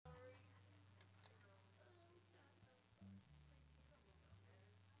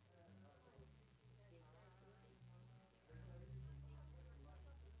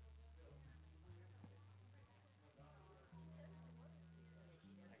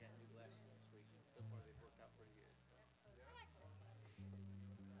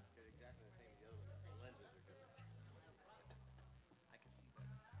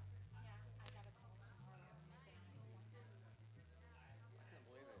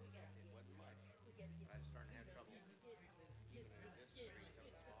freeze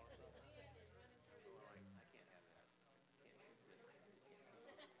something small or something. So we're like, I can't have that. Can't shoot this. Can't shoot this.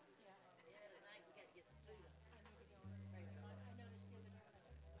 Yeah. At the end of the night, you got to get some food on. I need to go and I noticed the other day when I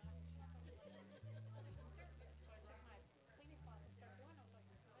took some out, there's some dirt. So I took my cleaning cloth and started doing it. I was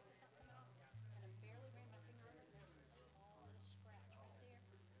like, why is this not coming off? And I barely ran my finger over it. And there's this small little scratch right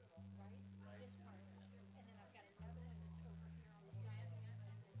there, right? Right. This part. And then I've got another one that's over here on the side.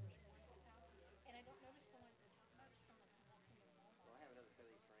 And then there's one at the top. And I don't notice the one at the top much unless I'm walking in Well, I Walmart. have another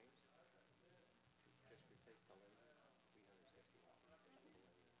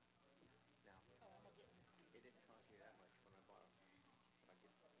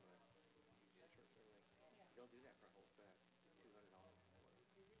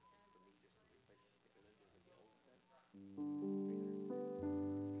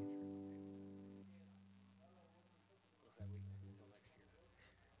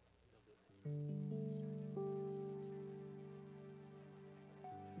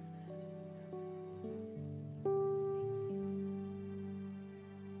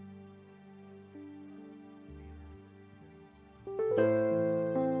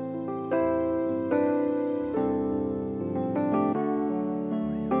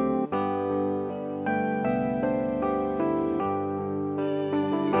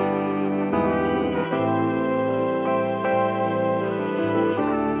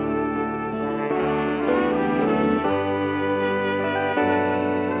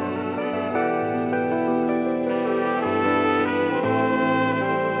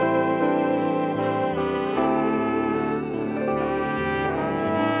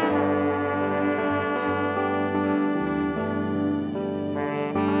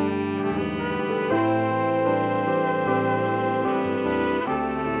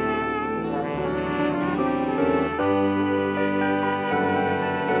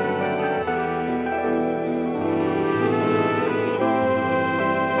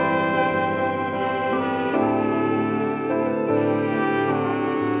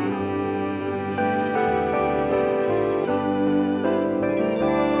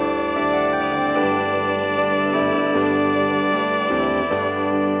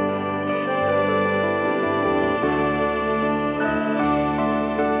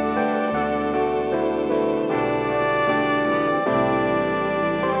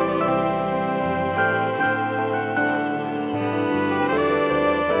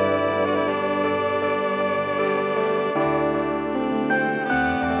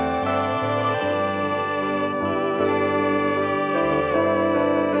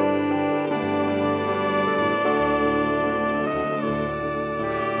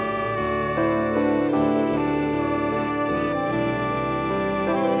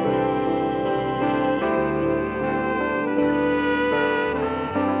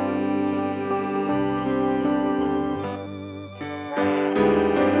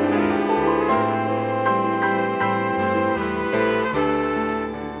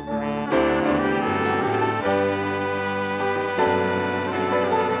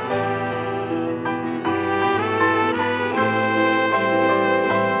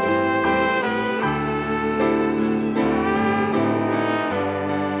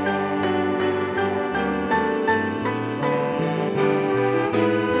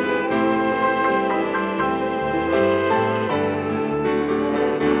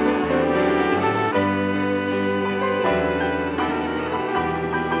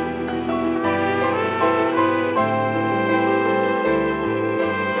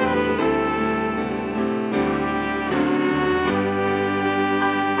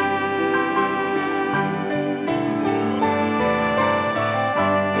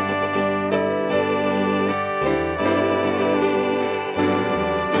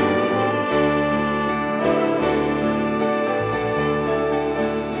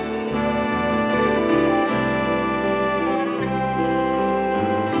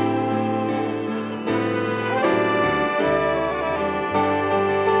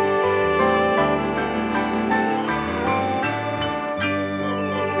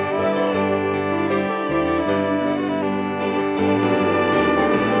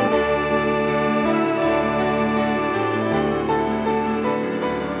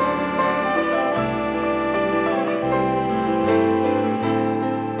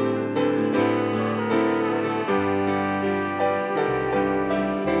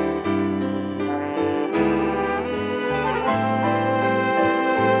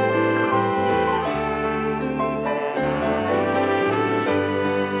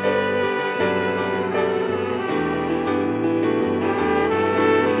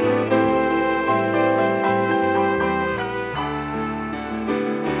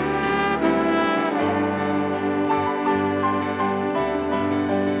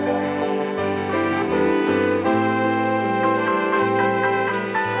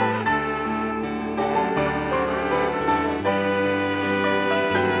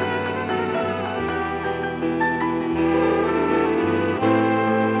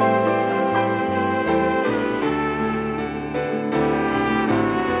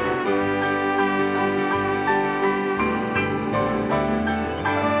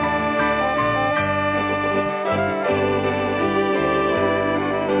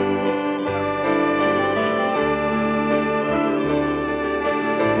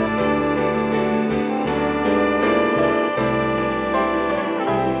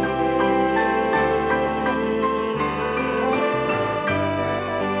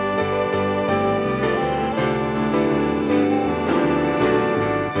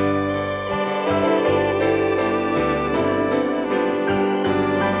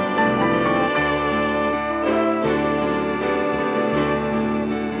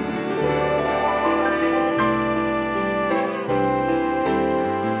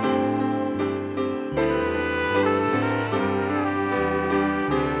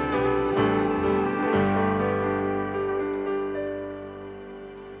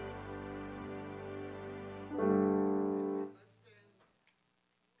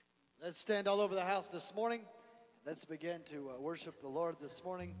Let's stand all over the house this morning. Let's begin to worship the Lord this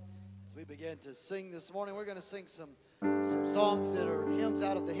morning. As we begin to sing this morning, we're going to sing some songs that are hymns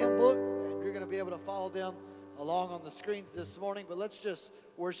out of the hymn book, and you're going to be able to follow them along on the screens this morning. But let's just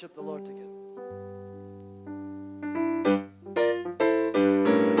worship the Lord together.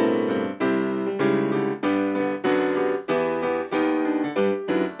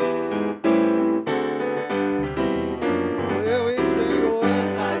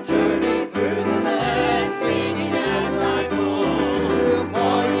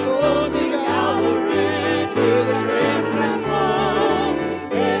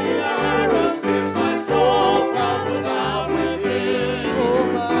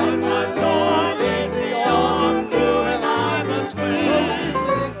 My soul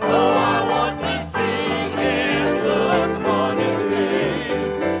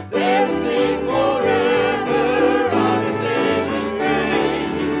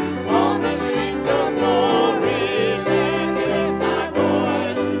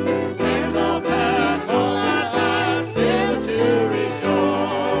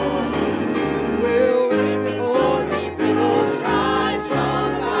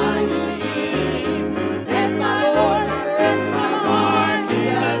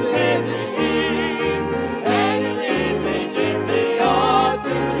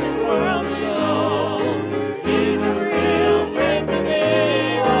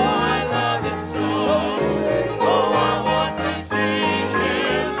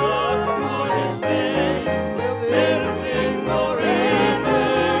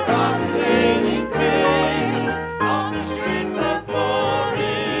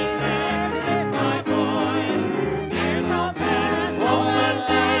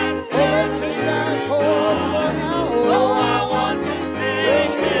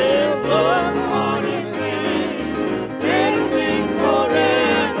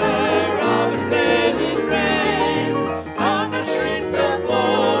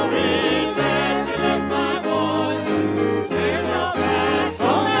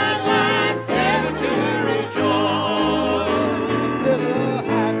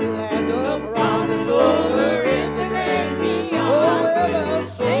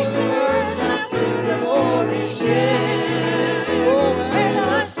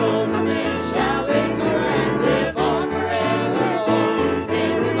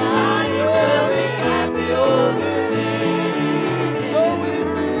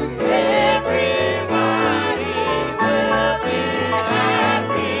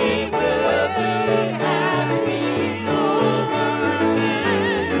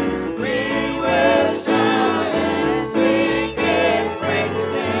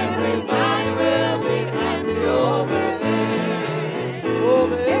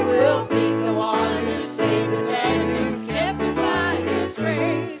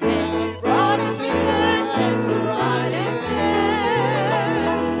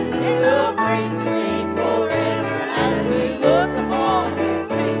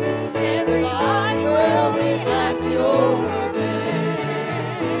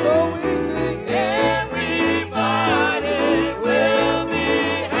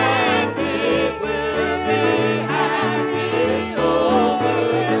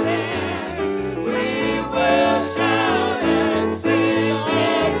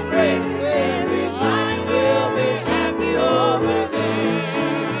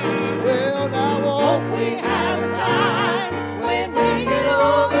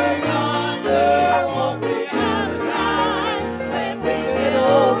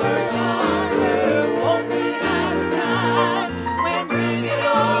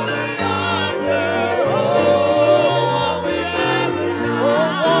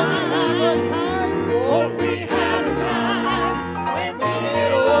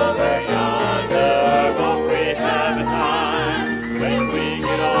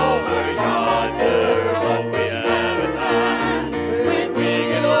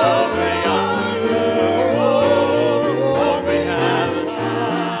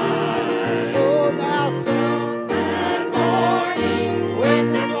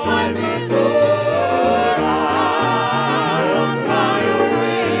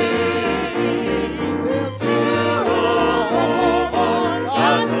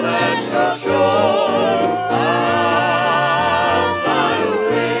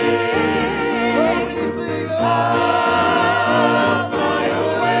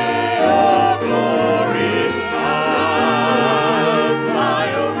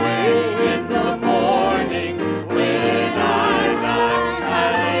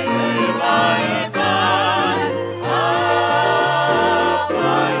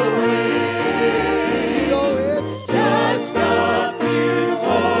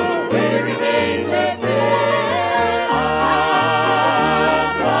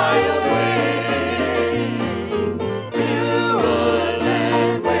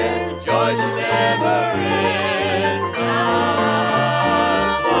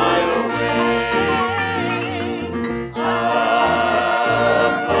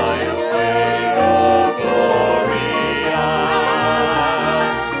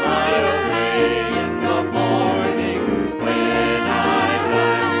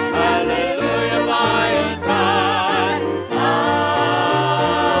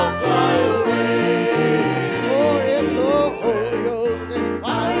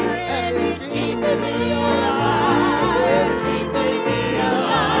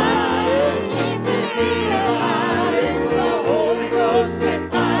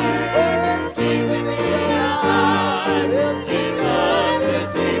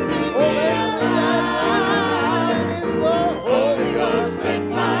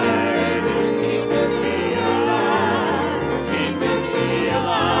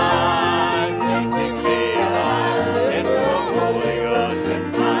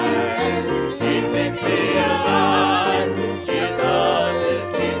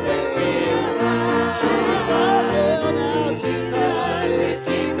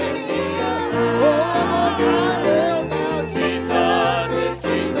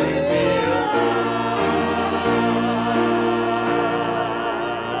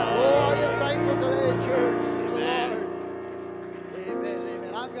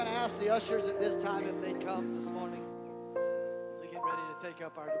And I'm going to ask the ushers at this time if they'd come this morning as we get ready to take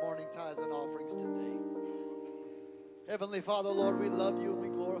up our morning tithes and offerings today. Heavenly Father, Lord, we love you and we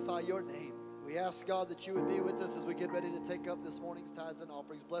glorify your name. We ask, God, that you would be with us as we get ready to take up this morning's tithes and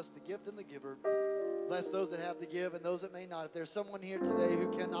offerings. Bless the gift and the giver. Bless those that have to give and those that may not. If there's someone here today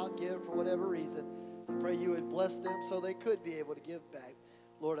who cannot give for whatever reason, I pray you would bless them so they could be able to give back,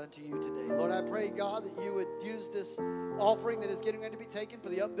 Lord, unto you today. Lord, I pray, God, that you would use this offering that is getting ready to be taken for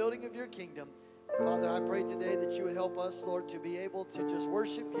the upbuilding of your kingdom. Father, I pray today that you would help us, Lord, to be able to just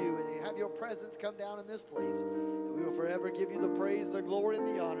worship you and have your presence come down in this place. And we will forever give you the praise, the glory, and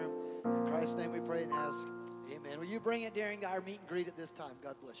the honor. In Christ's name we pray and ask. Amen. Will you bring it during our meet and greet at this time?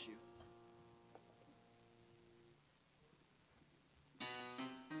 God bless you.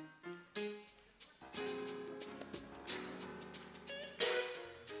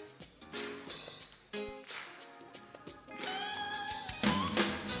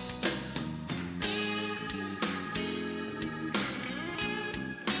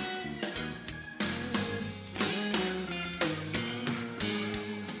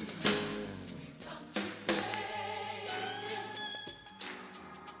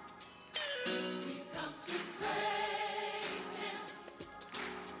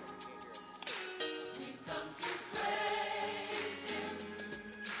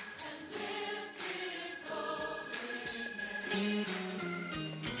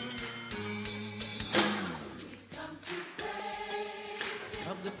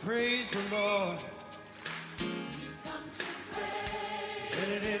 Praise the Lord.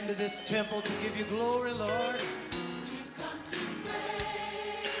 Headed into this temple to give you glory, Lord.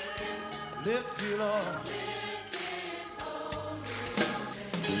 Lift you, Lord.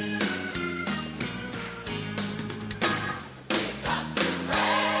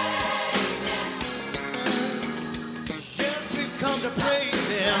 Yes, we've come to praise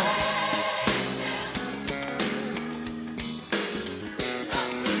Him.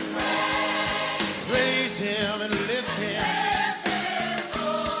 Him and lift Him.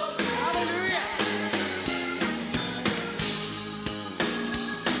 Hallelujah.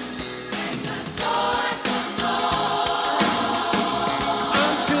 Make a joyful noise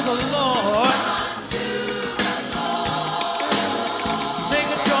unto the Lord. Make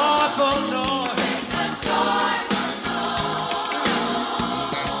a joyful noise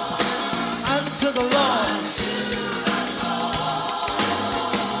unto the Lord.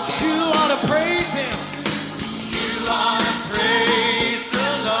 You ought to praise Him. Praise the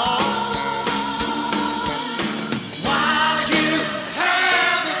Lord while you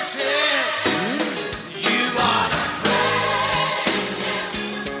have the chance. You ought to praise Him.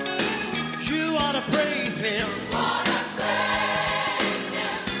 You ought to praise Him.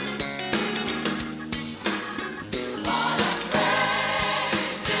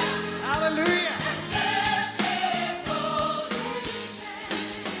 Hallelujah.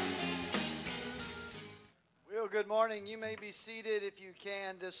 Good morning. You may be seated if you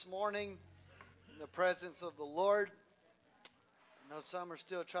can this morning in the presence of the Lord. I know some are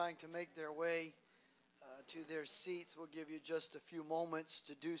still trying to make their way to their seats. We'll give you just a few moments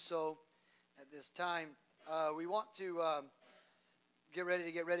to do so at this time. We want to get ready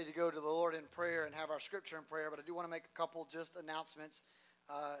to go to the Lord in prayer and have our scripture in prayer, but I do want to make a couple just announcements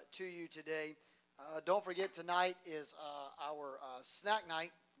to you today. Don't forget, tonight is our snack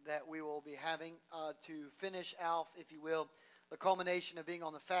night that we will be having to finish off, if you will, the culmination of being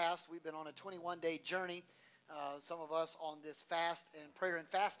on the fast. We've been on a 21-day journey, some of us on this fast and prayer and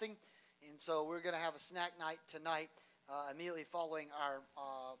fasting, and so we're going to have a snack night tonight immediately following our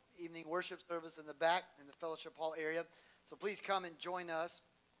evening worship service in the back in the fellowship hall area. So please come and join us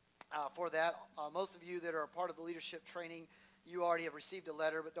for that. Most of you that are a part of the leadership training, you already have received a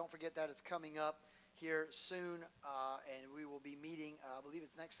letter, but don't forget that it's coming up here soon, and we will be meeting, I believe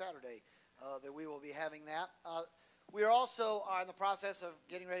it's next Saturday, that we will be having that. We are also in the process of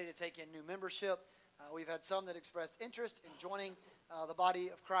getting ready to take in new membership. We've had some that expressed interest in joining the body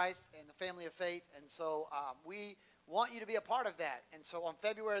of Christ and the family of faith, and so we want you to be a part of that. And so on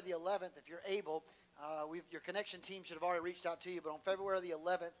February the 11th, if you're able, your connection team should have already reached out to you, but on February the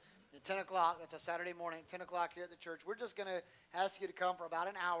 11th, at 10 o'clock, that's a Saturday morning, 10 o'clock here at the church. We're just going to ask you to come for about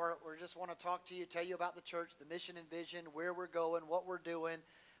an hour. We just want to talk to you, tell you about the church, the mission and vision, where we're going, what we're doing,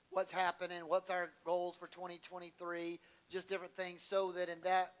 what's happening, what's our goals for 2023, just different things, so that in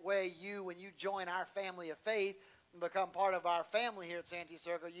that way, when you join our family of faith, and become part of our family here at Santee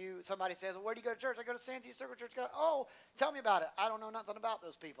Circle. Somebody says, well, where do you go to church? I go to Santee Circle Church. God, oh, tell me about it. I don't know nothing about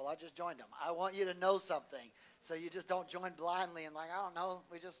those people. I just joined them. I want you to know something. So you just don't join blindly and I don't know,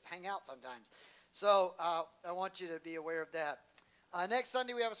 we just hang out sometimes. So I want you to be aware of that. Next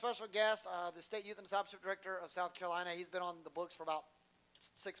Sunday, we have a special guest, the State Youth and Discipleship Director of South Carolina. He's been on the books for about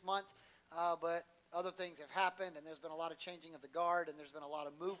 6 months, but other things have happened, and there's been a lot of changing of the guard, and there's been a lot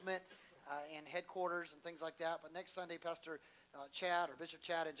of movement in headquarters and things like that. But next Sunday, Pastor Chad, or Bishop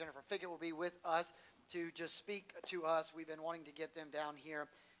Chad, and Jennifer Fickett will be with us to just speak to us. We've been wanting to get them down here.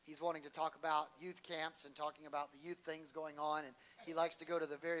 He's wanting to talk about youth camps and talking about the youth things going on, and he likes to go to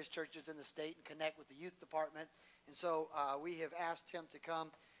the various churches in the state and connect with the youth department. And so we have asked him to come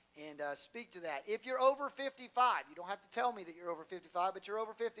and speak to that. If you're over 55, you don't have to tell me that you're over 55, but you're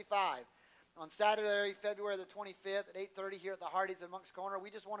over 55. On Saturday, February the 25th at 8:30 here at the Hardee's in Moncks Corner, we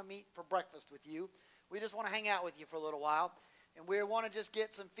just want to meet for breakfast with you. We just want to hang out with you for a little while. And we want to just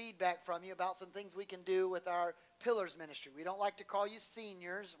get some feedback from you about some things we can do with our Pillars ministry. We don't like to call you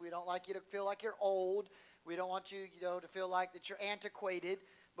seniors. We don't like you to feel like you're old. We don't want you, to feel like that you're antiquated.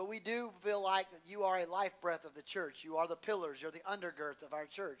 But we do feel like that you are a life breath of the church. You are the pillars. You're the undergirth of our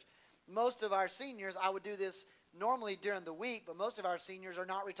church. Most of our seniors, I would do this normally during the week, but most of our seniors are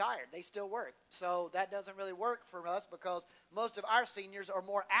not retired. They still work. So that doesn't really work for us because most of our seniors are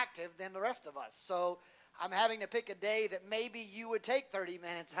more active than the rest of us. So I'm having to pick a day that maybe you would take 30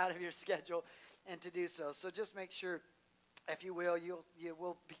 minutes out of your schedule and to do so. So just make sure, if you will, you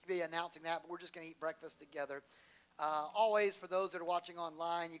will be announcing that, but we're just going to eat breakfast together. Always, for those that are watching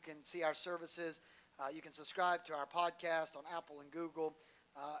online, you can see our services. You can subscribe to our podcast on Apple and Google.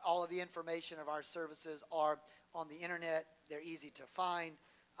 All of the information of our services are on the internet. They're easy to find.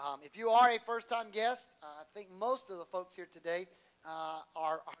 If you are a first-time guest, I think most of the folks here today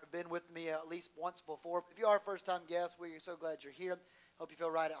have been with me at least once before. If you are a first-time guest, we're so glad you're here. Hope you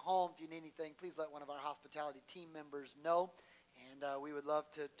feel right at home. If you need anything, please let one of our hospitality team members know. And we would love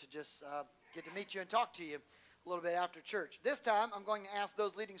to just get to meet you and talk to you a little bit after church. This time, I'm going to ask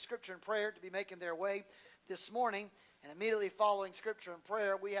those leading Scripture and prayer to be making their way this morning. And immediately following Scripture and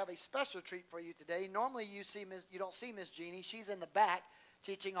prayer, we have a special treat for you today. Normally, you don't see Miss Jeannie. She's in the back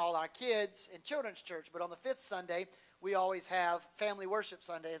teaching all our kids in children's church. But on the fifth Sunday, we always have Family Worship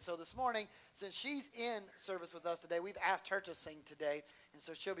Sunday. And so this morning, since she's in service with us today, we've asked her to sing today. And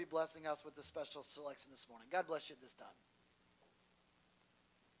so she'll be blessing us with the special selection this morning. God bless you at this time.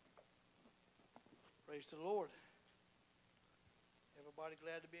 Praise the Lord. Everybody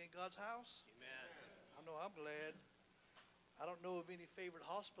glad to be in God's house? Amen. I know I'm glad. I don't know of any favorite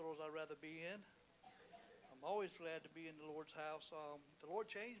hospitals I'd rather be in. I'm always glad to be in the Lord's house. The Lord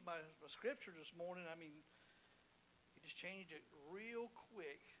changed my scripture this morning. I mean, He just changed it real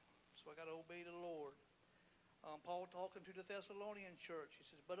quick. So I got to obey the Lord. Paul talking to the Thessalonian church. He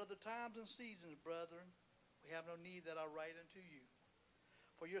says, "But of the times and seasons, brethren, we have no need that I write unto you.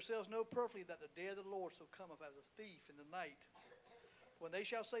 For yourselves know perfectly that the day of the Lord shall cometh as a thief in the night. When they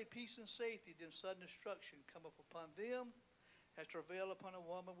shall say peace and safety, then sudden destruction cometh upon them as travail upon a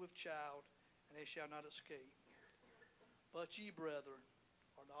woman with child, and they shall not escape. But ye, brethren,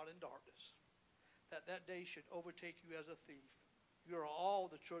 are not in darkness, that day should overtake you as a thief. You are all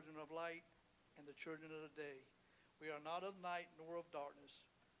the children of light and the children of the day. We are not of night nor of darkness.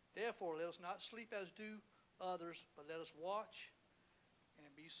 Therefore let us not sleep as do others, but let us watch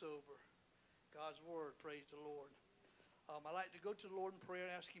and be sober." God's word, praise the Lord. I like to go to the Lord in prayer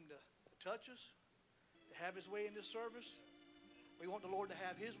and ask Him to touch us, to have His way in this service. We want the Lord to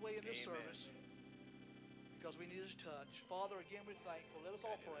have His way in this Amen. service because we need His touch. Father, again, we're thankful. Let us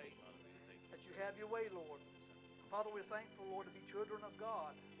all pray that you have your way, Lord. Father, we're thankful, Lord, to be children of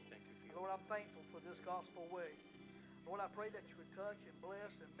God. Thank you. Lord, I'm thankful for this gospel way. Lord, I pray that you would touch and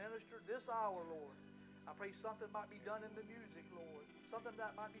bless and minister this hour, Lord. I pray something might be done in the music, Lord. Something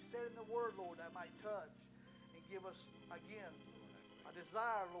that might be said in the word, Lord, that might touch and give us, again, a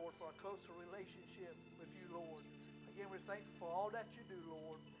desire, Lord, for a closer relationship with you, Lord. Again, we're thankful for all that you do,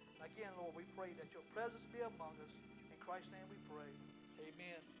 Lord. Again, Lord, we pray that your presence be among us. In Christ's name we pray.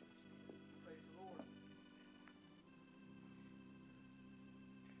 Amen. Praise the Lord.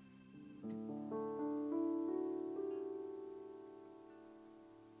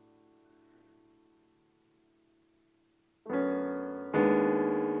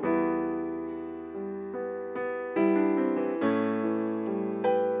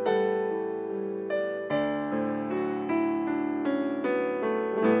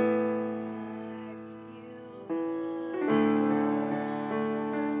 feel the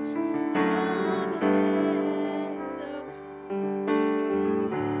touch of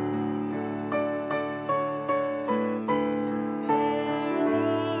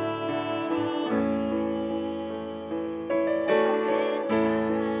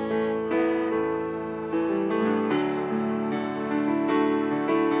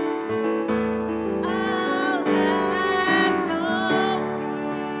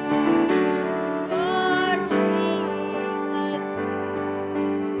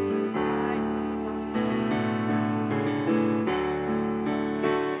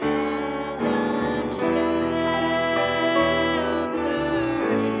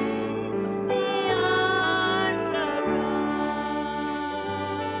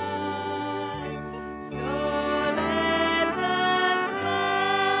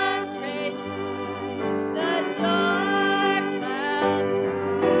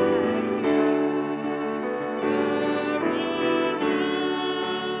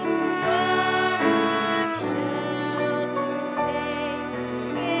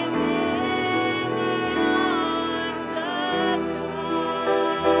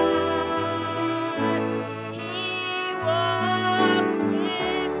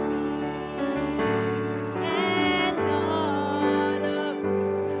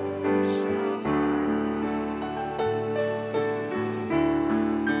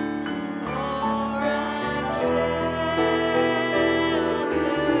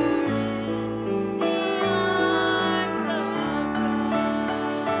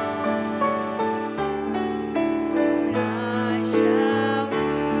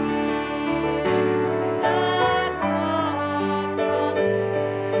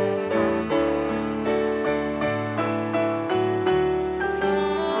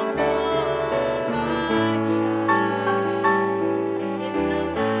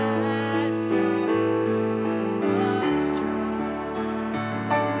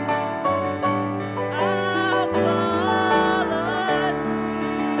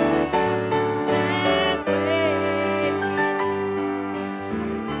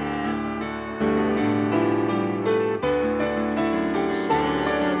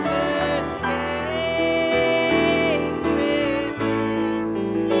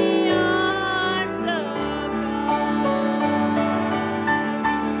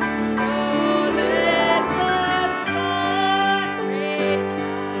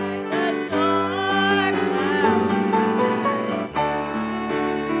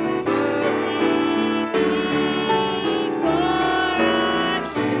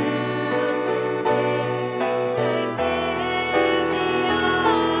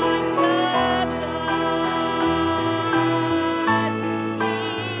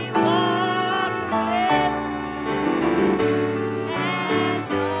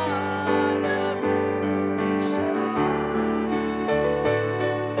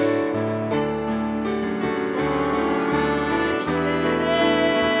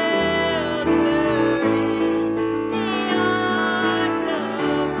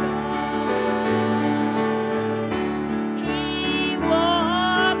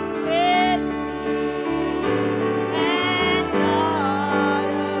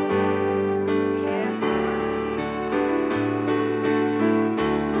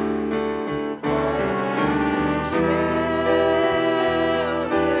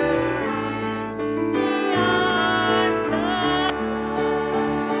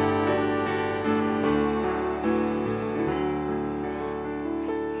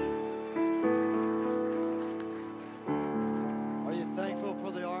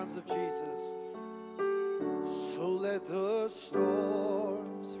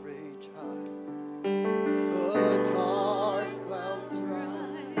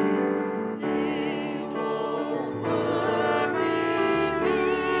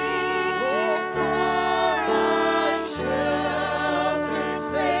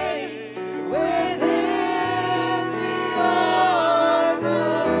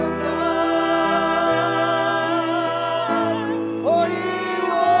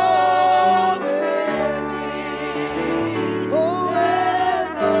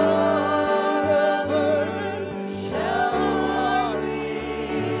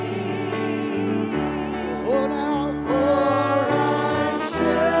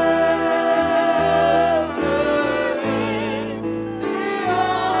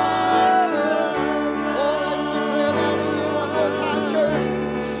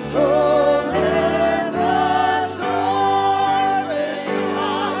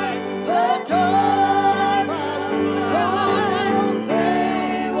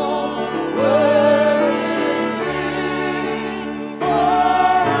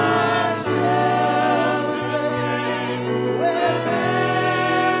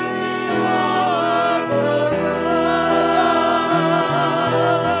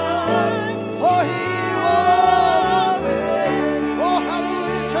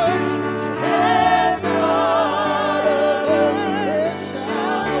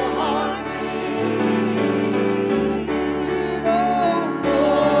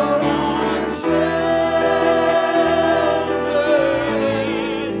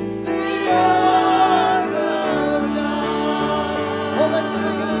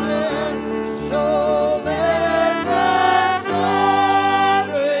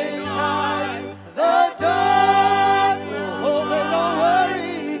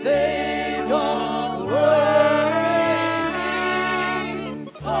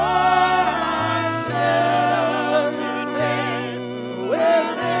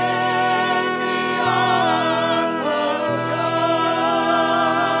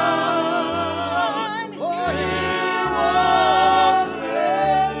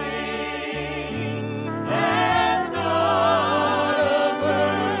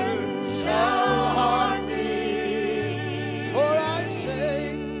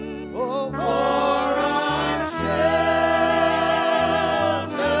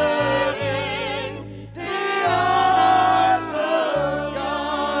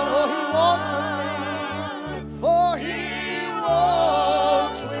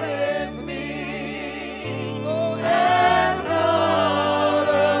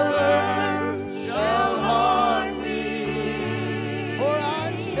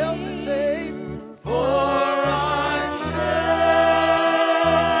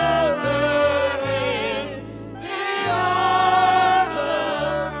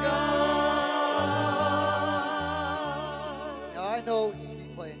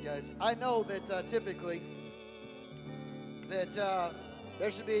know that typically that there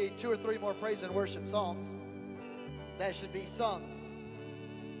should be 2 or 3 more praise and worship songs that should be sung.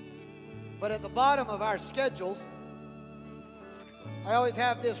 But at the bottom of our schedules, I always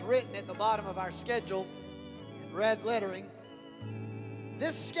have this written at the bottom of our schedule in red lettering.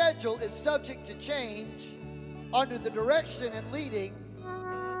 This schedule is subject to change under the direction and leading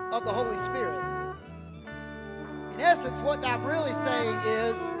of the Holy Spirit. In essence, what I'm really saying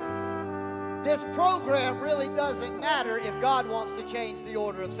is this program really doesn't matter if God wants to change the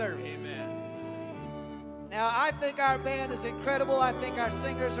order of service. Amen. Now, I think our band is incredible. I think our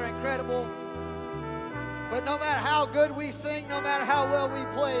singers are incredible. But no matter how good we sing, no matter how well we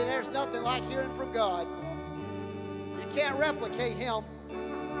play, there's nothing like hearing from God. You can't replicate Him.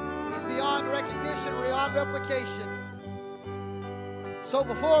 He's beyond recognition, beyond replication. So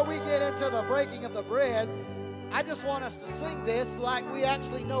before we get into the breaking of the bread, I just want us to sing this like we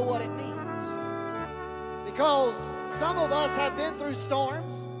actually know what it means. Because some of us have been through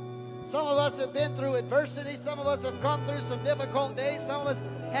storms. Some of us have been through adversity. Some of us have come through some difficult days. Some of us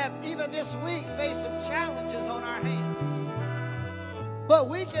have, even this week, faced some challenges on our hands. But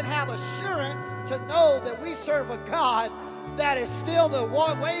we can have assurance to know that we serve a God that is still the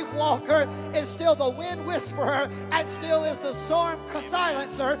wave walker, is still the wind whisperer, and still is the storm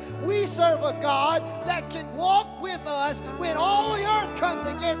silencer. We serve a God that can walk with us when all the earth comes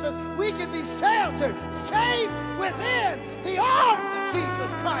against us. We can be sheltered, safe within the arms of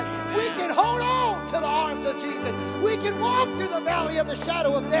Jesus Christ. We can hold on to the arms of Jesus. We can walk through the valley of the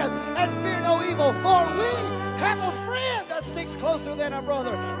shadow of death and fear no evil, for we have a friend that sticks closer than a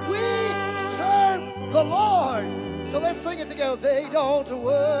brother. We serve the Lord. So let's sing it together. They don't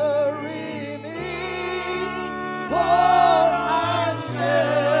worry me, for I'm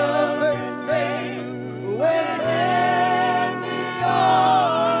sheltered safe within the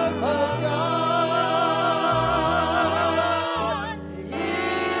arms of God. He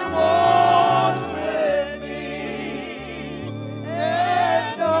walks with me,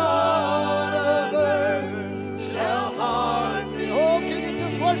 and none of earth shall harm me. Oh, can you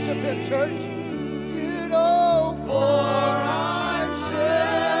just worship Him, church? For I'm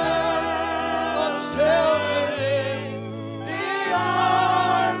sheltered in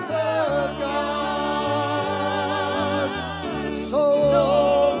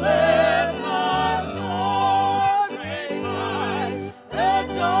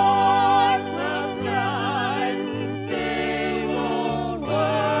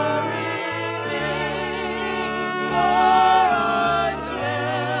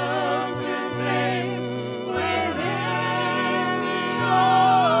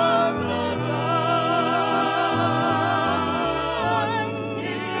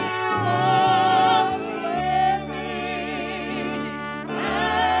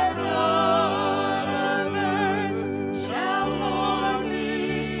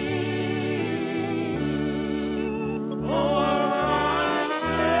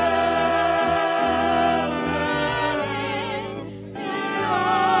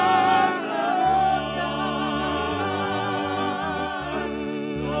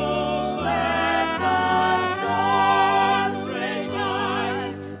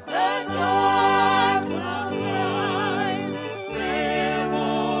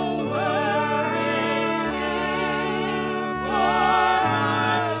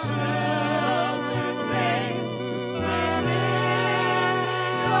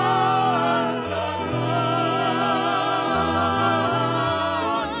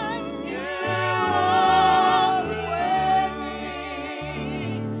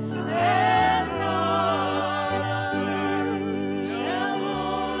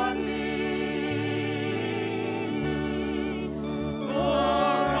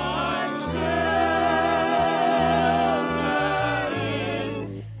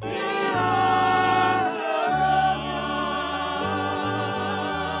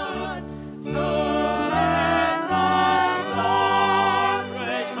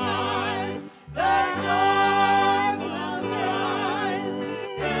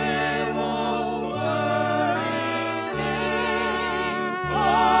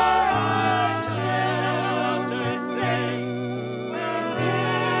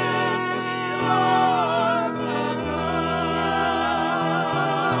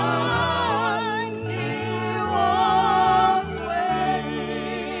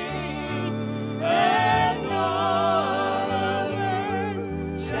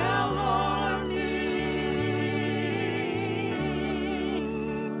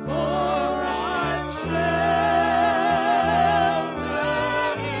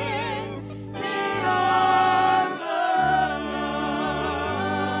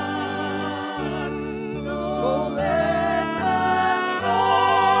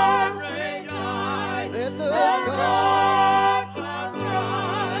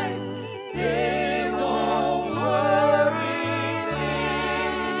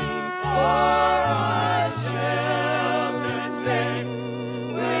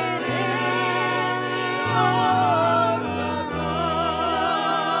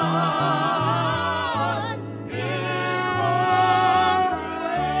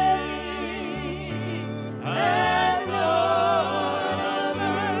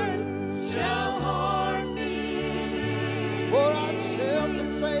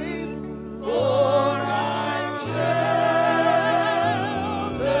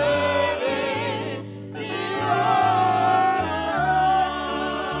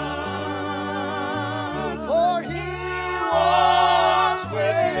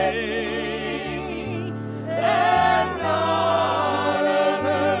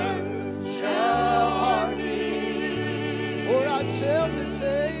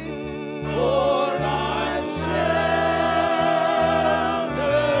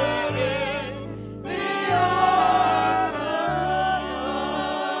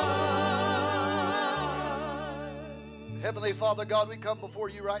Father God, we come before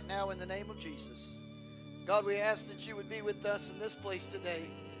you right now in the name of Jesus. God, we ask that you would be with us in this place today.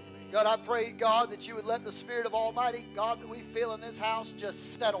 God, I pray, God, that you would let the Spirit of Almighty God that we feel in this house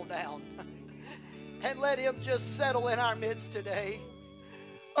just settle down. And let him just settle in our midst today.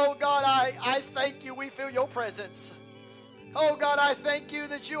 Oh God, I thank you we feel your presence. Oh God, I thank you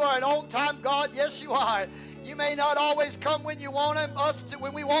that you are an on-time God. Yes, you are. You may not always come when you want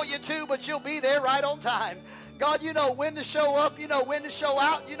when we want you to, but you'll be there right on time. God, you know when to show up, you know when to show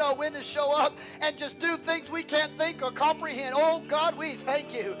out, you know when to show up and just do things we can't think or comprehend. Oh God, we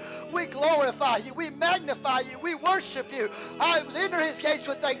thank you. We glorify you. We magnify you. We worship you. I was enter his gates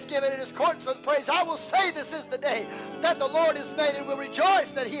with thanksgiving and his courts with praise. I will say this is the day that the Lord has made, and will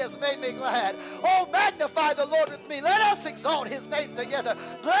rejoice that he has made me glad. Oh, magnify the Lord with me. Let us exalt his name together.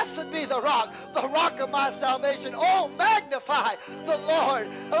 Blessed be the rock of my salvation. Oh, magnify the Lord.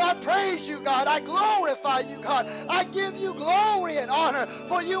 Oh, I praise you, God. I glorify you, God. I give you glory and honor,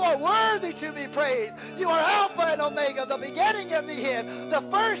 for you are worthy to be praised. You are Alpha and Omega, the beginning and the end, the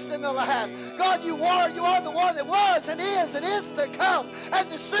first and the last. God, you are the one that was and is to come, and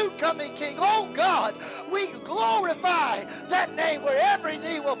the soon coming King. Oh God, we glorify that name where every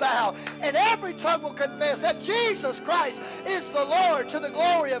knee will bow and every tongue will confess that Jesus Christ is the Lord, to the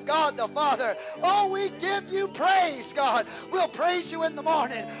glory of God the Father. Oh, we give you praise, God. We'll praise you in the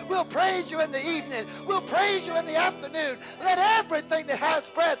morning. We'll praise you in the evening. We'll praise you in the afternoon. Let everything that has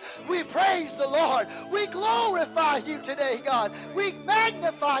breath, we praise the Lord. We glorify you today, God. We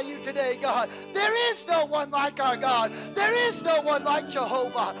magnify you today, God. There is no one like our God. There is no one like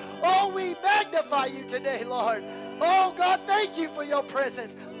Jehovah. Oh, we magnify you today, Lord. Oh, God, thank you for your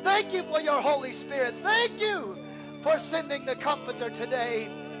presence. Thank you for your Holy Spirit. Thank you for sending the Comforter today.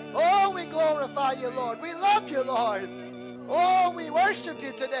 Oh, we glorify you, Lord. We love you, Lord. Oh, we worship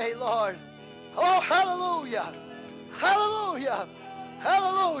you today, Lord. Oh, hallelujah. Hallelujah.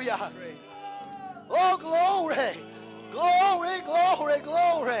 Hallelujah. Oh, glory. Glory, glory,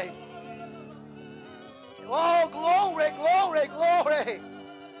 glory. Oh, glory, glory, glory.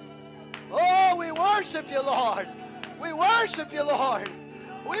 Oh, we worship you, Lord. We worship you, Lord.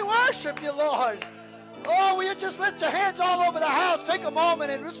 We worship you, Lord. Oh, will you just lift your hands all over the house? Take a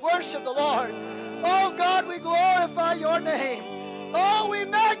moment and just worship the Lord. Oh, God, we glorify your name. Oh, we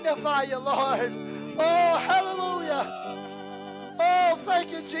magnify you, Lord. Oh, hallelujah. Oh,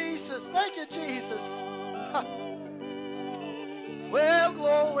 thank you, Jesus. Thank you, Jesus. Ha. Well,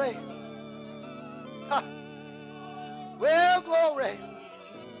 glory. Ha. Well, glory.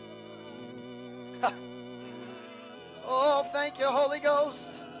 Ha. Oh, thank you, Holy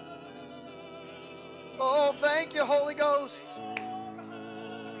Ghost. Oh, thank you, Holy Ghost.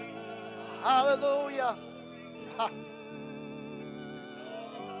 Hallelujah. Ha.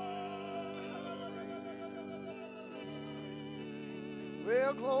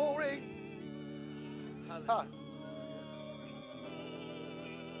 Well, glory. Ha.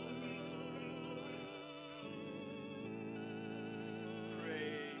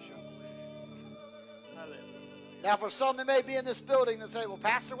 Now, for some that may be in this building that say, well,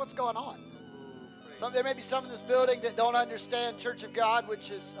 Pastor, what's going on? There may be some in this building that don't understand Church of God,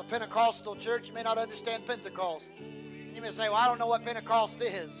 which is a Pentecostal church. You may not understand Pentecost. And you may say, well, I don't know what Pentecost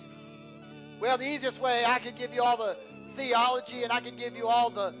is. Well, the easiest way, I could give you all the theology and I could give you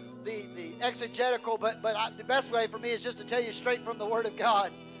all the exegetical, but the best way for me is just to tell you straight from the Word of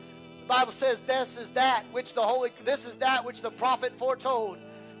God. The Bible says this is that which the prophet foretold,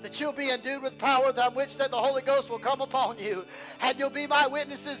 that you'll be endued with power, that which that the Holy Ghost will come upon you, and you'll be my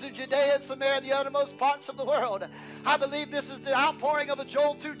witnesses in Judea and Samaria and the uttermost parts of the world. I believe this is the outpouring of the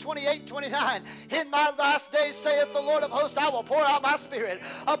Joel 2:28-29. In my last days, saith the Lord of hosts, I will pour out my spirit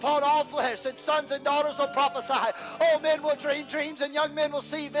upon all flesh, and sons and daughters will prophesy. Old men will dream dreams, and young men will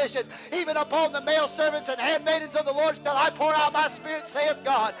see visions. Even upon the male servants and handmaidens of the Lord shall I pour out my spirit, saith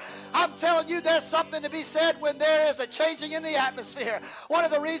God. I'm telling you, there's something to be said when there is a changing in the atmosphere. One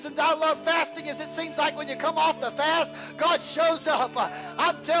of the reasons I love fasting is it seems like when you come off the fast, God shows up.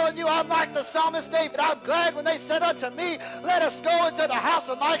 I'm telling you, I'm like the psalmist David. I'm glad when they said unto me, let us go into the house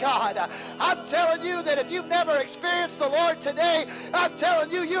of my God. I'm telling you that if you've never experienced the Lord today, I'm telling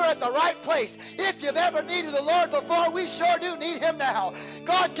you, you're at the right place. If you've ever needed the Lord before, we sure do need him now.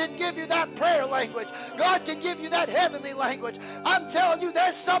 God can give you that prayer language. God can give you that heavenly language. I'm telling you,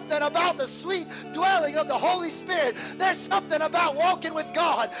 there's something about the sweet dwelling of the Holy Spirit. There's something about walking with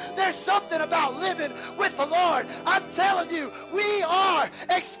God. There's something about living with the Lord. I'm telling you, we are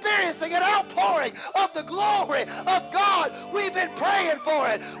experiencing an outpouring of the glory of God. We've been praying for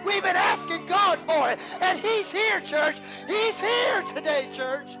it. We've been asking God for it. And he's here, church. He's here today,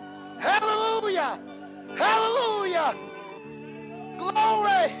 church. Hallelujah. Hallelujah.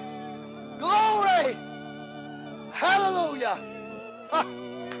 Glory. Glory. Hallelujah. Ha.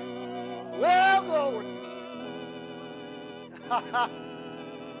 Well, glory.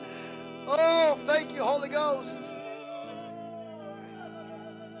 Oh, thank you, Holy Ghost.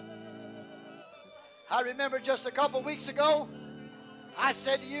 I remember just a couple weeks ago, I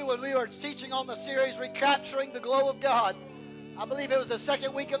said to you when we were teaching on the series, Recapturing the Glow of God, I believe it was the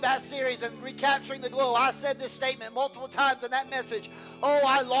second week of that series, and Recapturing the Glow, I said this statement multiple times in that message. Oh,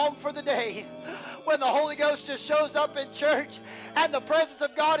 I long for the day when the Holy Ghost just shows up in church and the presence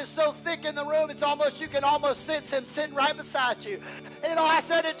of God is so thick in the room, it's almost, you can almost sense him sitting right beside you. You know, I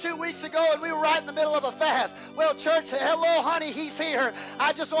said it 2 weeks ago and we were right in the middle of a fast. Well, church, hello, honey, he's here.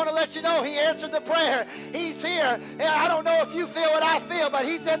 I just want to let you know he answered the prayer. He's here. And I don't know if you feel what I feel, but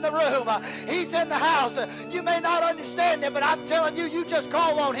he's in the room. He's in the house. You may not understand it, but I'm telling you, you just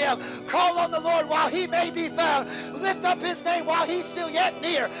call on him. Call on the Lord while he may be found. Lift up his name while he's still yet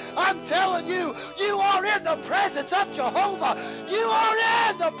near. I'm telling you, you are in the presence of Jehovah. You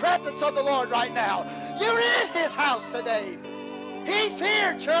are in the presence of the Lord right now. You're in his house today. He's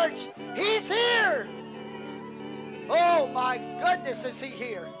here, church. He's here. Oh, my goodness, is he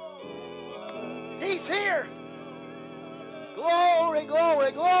here? He's here. Glory,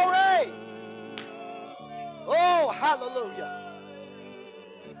 glory, glory. Oh, hallelujah.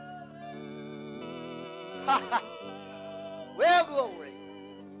 Well, glory.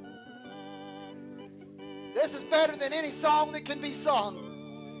 This is better than any song that can be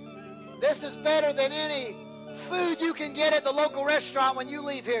sung. This is better than any food you can get at the local restaurant when you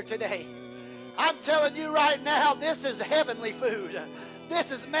leave here today. I'm telling you right now, this is heavenly food.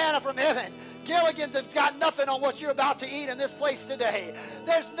 This is manna from heaven. Gilligan's has got nothing on what you're about to eat in this place today.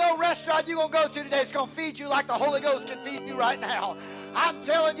 There's no restaurant you're going to go to today that's going to feed you like the Holy Ghost can feed you right now. I'm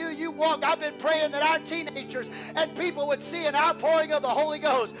telling you, you walk. I've been praying that our teenagers and people would see an outpouring of the Holy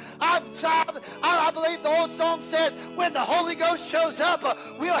Ghost. I believe the old song says, when the Holy Ghost shows up,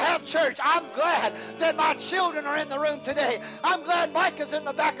 we'll have church. I'm glad that my children are in the room today. I'm glad Micah's in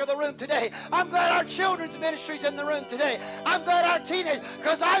the back of the room today. I'm glad our children's ministry's in the room today. I'm glad our teenagers,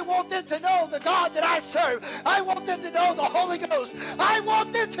 because I want them to know the God that I serve. I want them to know the Holy Ghost. I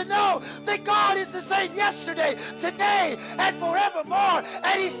want them to know that God is the same yesterday, today, and forevermore.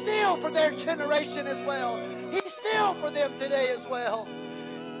 And he's still for their generation as well. He's still for them today as well.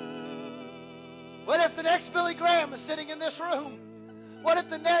 What if the next Billy Graham is sitting in this room? What if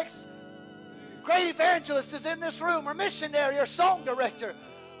the next great evangelist is in this room, or missionary, or song director?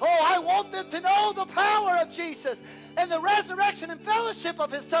 Oh, I want them to know the power of Jesus and the resurrection and fellowship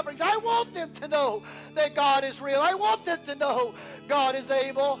of his sufferings. I want them to know that God is real. I want them to know God is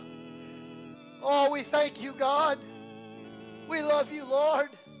able. Oh, we thank you, God. We love you, Lord.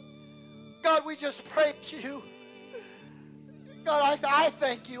 God, we just praise you. God, I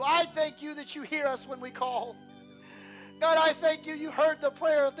thank you. I thank you that you hear us when we call. God, I thank you. You heard the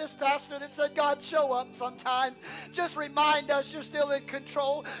prayer of this pastor that said, God, show up sometime. Just remind us you're still in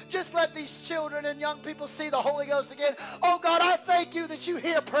control. Just let these children and young people see the Holy Ghost again. Oh, God, I thank you that you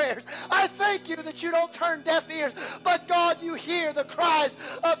hear prayers. I thank you that you don't turn deaf ears. But, God, you hear the cries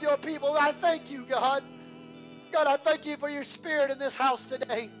of your people. I thank you, God. God, I thank you for your spirit in this house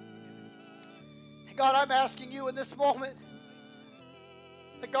today. And God, I'm asking you in this moment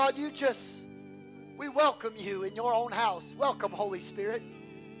that, God, we welcome you in your own house. Welcome, Holy Spirit.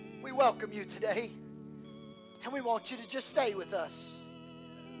 We welcome you today. And we want you to just stay with us.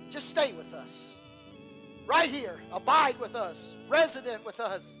 Just stay with us. Right here. Abide with us. Resident with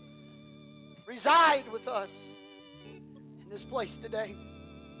us. Reside with us in this place today.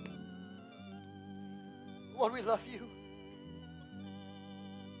 Lord, we love you.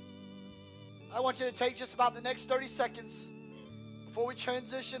 I want you to take just about the next 30 seconds before we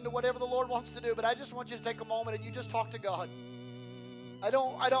transition to whatever the Lord wants to do, but I just want you to take a moment and you just talk to God. I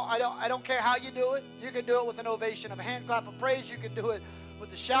don't care how you do it. You can do it with an ovation of a hand clap of praise. You can do it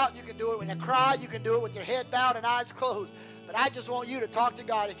with a shout. You can do it with a cry. You can do it with your head bowed and eyes closed. But I just want you to talk to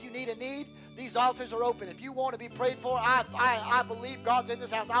God. If you need a need, these altars are open. If you want to be prayed for, I believe God's in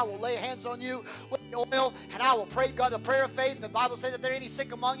this house. I will lay hands on you with oil, and I will pray God the prayer of faith. The Bible says if there any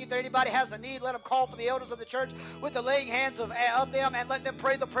sick among you, if there anybody has a need, let them call for the elders of the church with the laying hands of them, and let them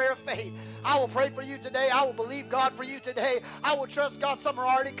pray the prayer of faith. I will pray for you today. I will believe God for you today. I will trust God. Some are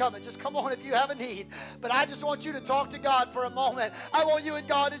already coming. Just come on if you have a need. But I just want you to talk to God for a moment. I want you and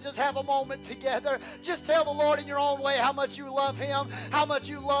God to just have a moment together. Just tell the Lord in your own way how much you love him, how much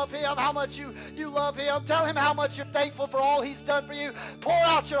you love him, how much you love him. Tell him how much you're thankful for all he's done for you. Pour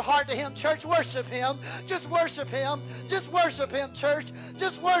out your heart to him. Church, worship him. Him. Just worship Him. Just worship Him, church.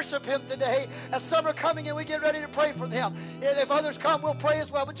 Just worship Him today. As some are coming and we get ready to pray for them. If others come, we'll pray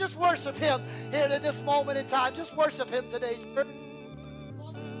as well. But just worship Him here in this moment in time. Just worship Him today, church.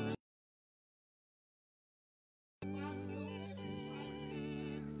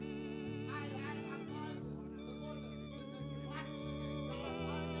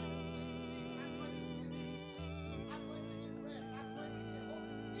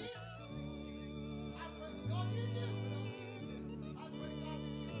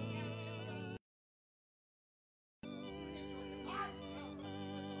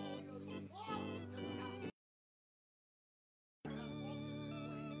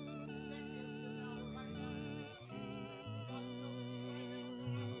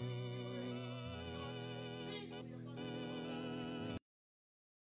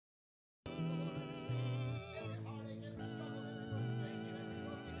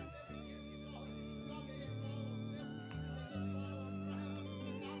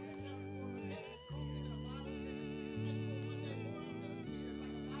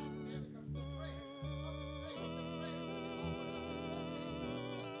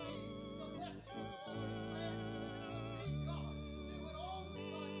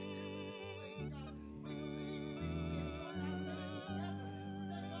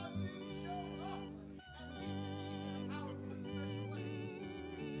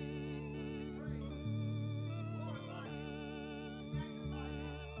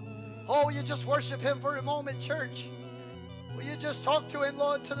 Oh, will you just worship Him for a moment, church? Will you just talk to Him,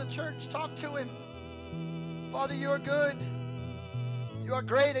 Lord, to the church? Talk to Him. Father, you are good. You are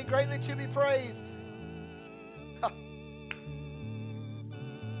great and greatly to be praised.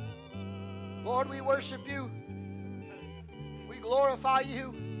 Lord, we worship you. We glorify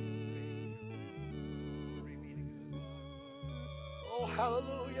you. Oh,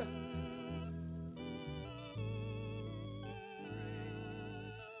 hallelujah.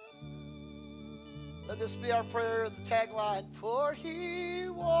 Let this be our prayer, the tagline. For He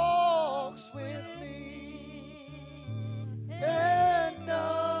walks with me, and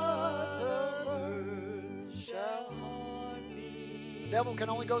not a bird shall harm me. The devil can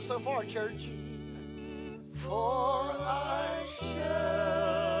only go so far, church. For I shelter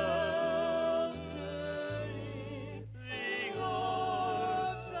in the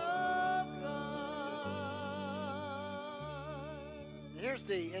arms of God. Here's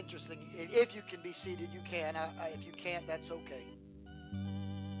the interesting, if you can be seated, you can. If you can't, that's okay.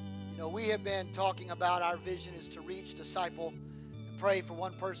 You know, we have been talking about our vision is to reach, disciple, and pray for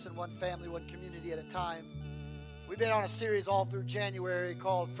one person, one family, one community at a time. We've been on a series all through January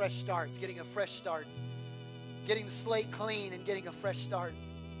called Fresh Starts, getting a fresh start. Getting the slate clean and getting a fresh start.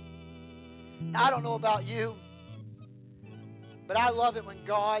 Now, I don't know about you, but I love it when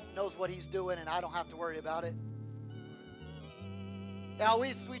God knows what He's doing and I don't have to worry about it. Now,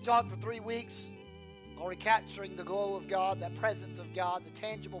 we talked for 3 weeks on recapturing the glow of God, that presence of God, the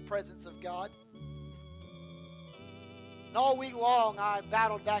tangible presence of God. And all week long, I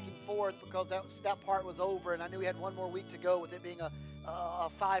battled back and forth because that part was over, and I knew we had one more week to go with it being a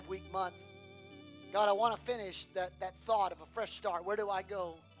 5-week month. God, I want to finish that thought of a fresh start. Where do I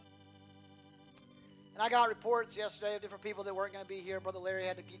go? And I got reports yesterday of different people that weren't going to be here. Brother Larry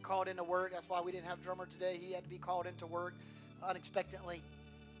had to get called into work. That's why we didn't have drummer today. He had to be called into work unexpectedly.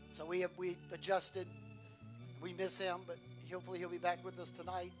 So we adjusted. We miss him, but hopefully he'll be back with us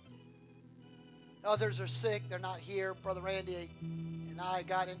tonight. Others are sick. They're not here. Brother Randy and I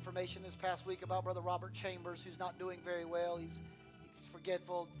got information this past week about Brother Robert Chambers, who's not doing very well. He's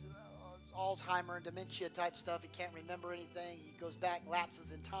forgetful. Alzheimer and dementia type stuff. He can't remember anything. He goes back,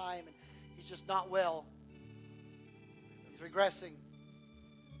 lapses in time, and he's just not well. He's regressing.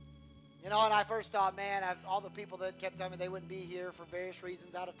 You know, and I first thought, man, all the people that kept telling me they wouldn't be here for various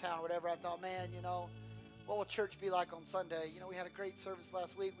reasons, out of town or whatever, I thought, man, you know, what will church be like on Sunday? You know, we had a great service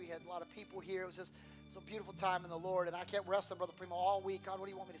last week. We had a lot of people here. It was just a beautiful time in the Lord, and I kept wrestling, Brother Primo, all week. God, what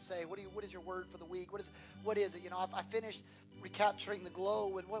do you want me to say? What is your word for the week? What is it? You know, I finished recapturing the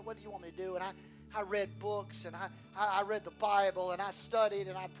glow, and what do you want me to do? And I read books, and I read the Bible, and I studied,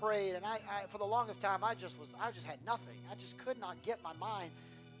 and I prayed, and I for the longest time, I just had nothing. I just could not get my mind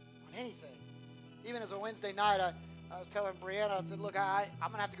on anything. Even as a Wednesday night, I was telling Brianna, I said, look, I'm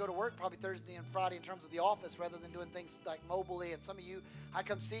going to have to go to work probably Thursday and Friday in terms of the office rather than doing things like mobilely. And some of you, I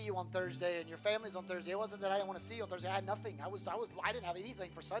come see you on Thursday and your family's on Thursday. It wasn't that I didn't want to see you on Thursday. I had nothing. I didn't have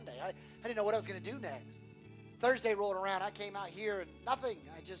anything for Sunday. I didn't know what I was going to do next. Thursday rolled around. I came out here and nothing.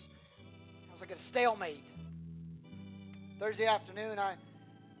 I was like a stalemate. Thursday afternoon, I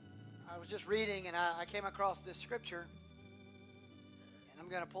was just reading and I came across this scripture. I'm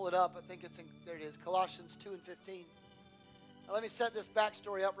going to pull it up. I think it's in, there it is, Colossians 2 and 15. Now let me set this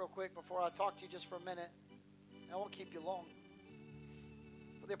backstory up real quick before I talk to you just for a minute. I won't keep you long.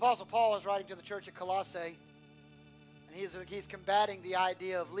 But the Apostle Paul is writing to the church at Colossae, and he's combating the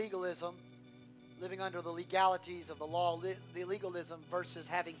idea of legalism, living under the legalities of the law, the legalism versus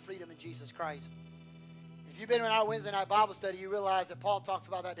having freedom in Jesus Christ. If you've been in our Wednesday night Bible study, you realize that Paul talks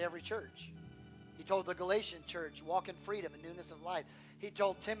about that to every church. He told the Galatian church, walk in freedom and newness of life. He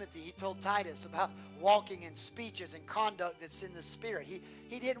told Timothy, he told Titus about walking in speeches and conduct that's in the Spirit.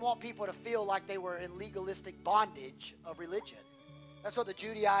 He didn't want people to feel like they were in legalistic bondage of religion. That's what the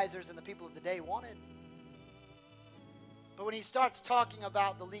Judaizers and the people of the day wanted. But when he starts talking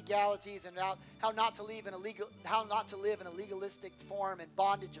about the legalities and about how not to live in a legalistic form and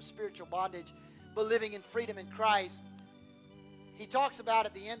bondage of spiritual bondage, but living in freedom in Christ, he talks about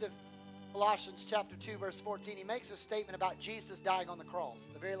at the end of Colossians chapter 2, verse 14, he makes a statement about Jesus dying on the cross.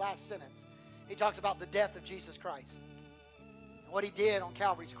 The very last sentence, he talks about the death of Jesus Christ and what he did on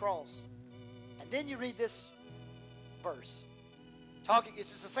Calvary's cross. And then you read this verse.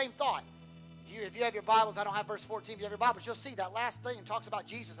 It's just the same thought. If you have your Bibles, I don't have verse 14. If you have your Bibles, you'll see that last thing talks about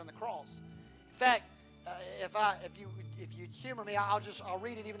Jesus and the cross. In fact, if you humor me, I'll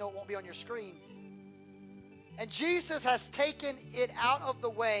read it even though it won't be on your screen. And Jesus has taken it out of the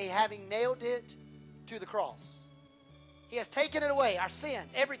way, having nailed it to the cross. He has taken it away, our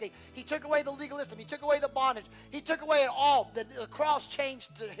sins, everything. He took away the legalism. He took away the bondage. He took away it all. The cross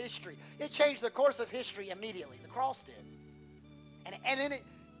changed the history. It changed the course of history immediately. The cross did. And in it,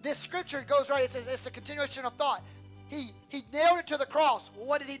 this scripture goes right. It says it's the continuation of thought. He nailed it to the cross. Well,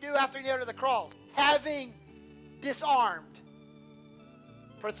 what did he do after he nailed it to the cross? Having disarmed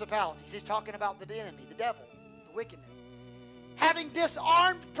principalities. He's talking about the enemy, the devil, the wickedness. Having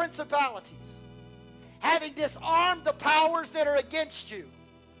disarmed principalities. Having disarmed the powers that are against you.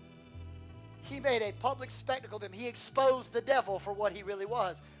 He made a public spectacle of him. He exposed the devil for what he really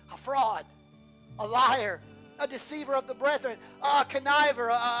was. A fraud, a liar, a deceiver of the brethren, a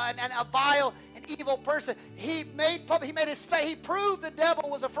conniver, and a vile and evil person. He proved the devil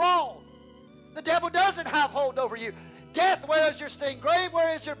was a fraud. The devil doesn't have hold over you. Death, where is your sting? Grave,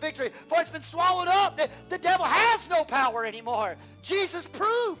 where is your victory? For it's been swallowed up. The devil has no power anymore. Jesus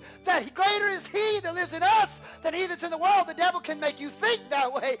proved that greater is he that lives in us than he that's in the world. The devil can make you think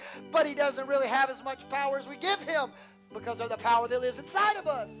that way, but he doesn't really have as much power as we give him because of the power that lives inside of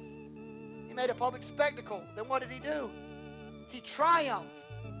us. He made a public spectacle. Then what did he do? He triumphed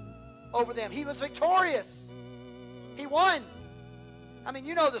over them. He was victorious. He won. I mean,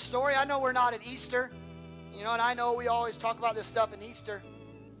 you know the story. I know we're not at Easter. You know, and I know we always talk about this stuff in Easter.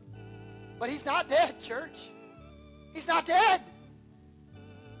 But he's not dead, church. He's not dead.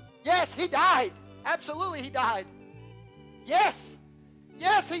 Yes, he died. Absolutely, he died. Yes.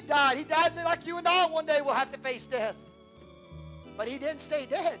 Yes, he died. He died like you and I one day will have to face death. But he didn't stay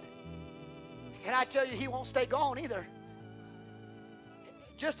dead. Can I tell you, he won't stay gone either.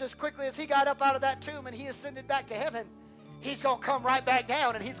 Just as quickly as he got up out of that tomb and he ascended back to heaven, he's going to come right back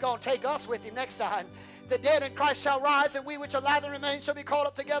down and he's going to take us with him next time. The dead in Christ shall rise, and we which are alive and remain shall be caught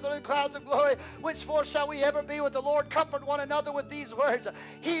up together in clouds of glory. Which forth shall we ever be with the Lord? Comfort one another with these words.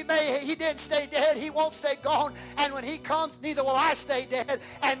 He didn't stay dead. He won't stay gone. And when he comes, neither will I stay dead,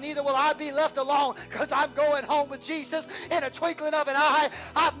 and neither will I be left alone, because I'm going home with Jesus in a twinkling of an eye.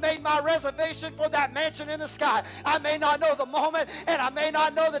 I've made my reservation for that mansion in the sky. I may not know the moment, and I may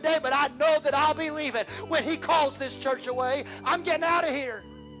not know the day, but I know that I'll be leaving when he calls this church away. I'm getting out of here.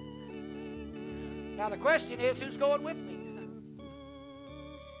 Now the question is, who's going with me?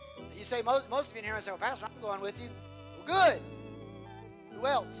 You say, most of you in here say, well, Pastor, I'm going with you. Well, good. Who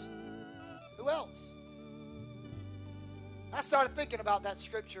else? Who else? I started thinking about that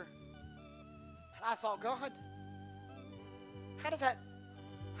scripture. And I thought, God, how does that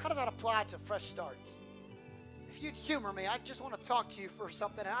apply to fresh starts? If you'd humor me, I just want to talk to you for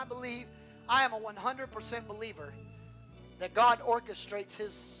something. And I am a 100% believer that God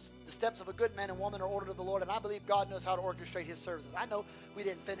orchestrates the steps of a good man and woman are ordered of the Lord, and I believe God knows how to orchestrate his services. I know we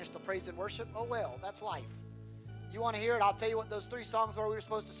didn't finish the praise and worship. Oh well, that's life. You want to hear it? I'll tell you what those 3 songs were we were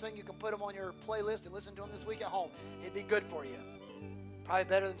supposed to sing. You can put them on your playlist and listen to them this week at home. It'd be good for you. Probably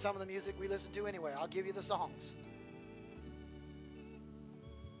better than some of the music we listen to anyway. I'll give you the songs.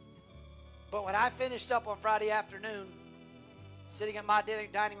 But when I finished up on Friday afternoon, sitting at my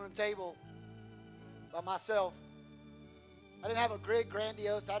dining room table by myself, I didn't have a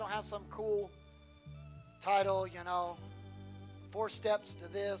grandiose, I don't have some cool title, 4 steps to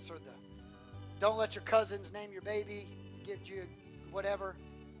this, or don't let your cousins name your baby, give you whatever.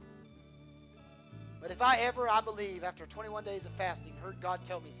 But if I ever, I believe, after 21 days of fasting, heard God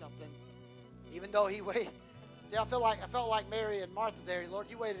tell me something, even though he waited. See, I felt like Mary and Martha there. Lord,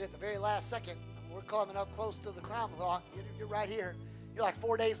 you waited at the very last second. We're coming up close to the climb block. You're right here. You're like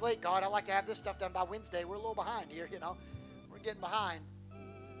 4 days late, God. I'd like to have this stuff done by Wednesday. We're a little behind here, you know. We're getting behind.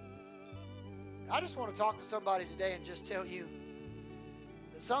 I just want to talk to somebody today and just tell you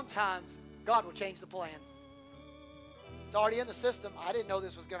that sometimes God will change the plan. It's already in the system. I didn't know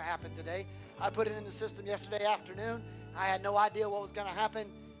this was going to happen today. I put it in the system yesterday afternoon. I had no idea what was going to happen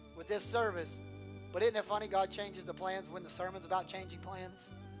with this service. But isn't it funny, God changes the plans when the sermon's about changing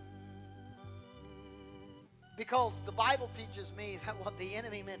plans? Because the Bible teaches me that what the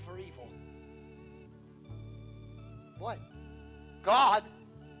enemy meant for evil, what? God,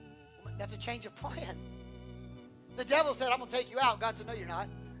 that's a change of plan. The devil said, I'm going to take you out. God said, no, you're not.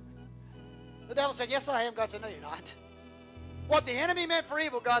 The devil said, yes, I am. God said, no, you're not. What the enemy meant for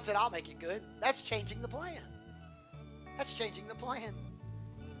evil, God said, I'll make it good. That's changing the plan. That's changing the plan.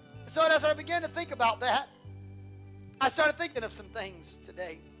 So as I began to think about that, I started thinking of some things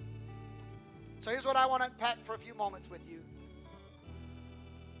today. So here's what I want to unpack for a few moments with you.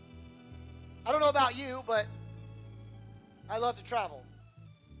 I don't know about you, but I love to travel.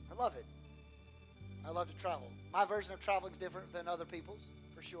 I love it. I love to travel. My version of traveling is different than other people's,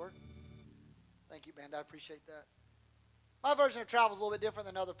 for sure. Thank you, band. I appreciate that. My version of travel is a little bit different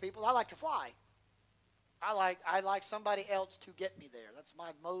than other people. I like to fly. I like somebody else to get me there. That's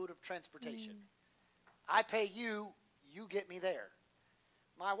my mode of transportation. I pay you, you get me there.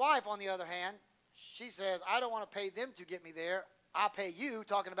 My wife, on the other hand, she says, I don't want to pay them to get me there. I'll pay you,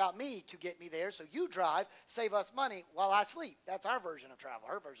 talking about me, to get me there. So you drive, save us money while I sleep. That's our version of travel,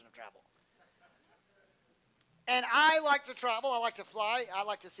 her version of travel. And I like to travel. I like to fly. I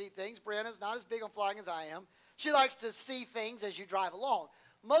like to see things. Brianna's not as big on flying as I am. She likes to see things as you drive along.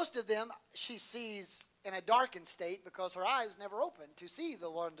 Most of them she sees in a darkened state because her eyes never open to see the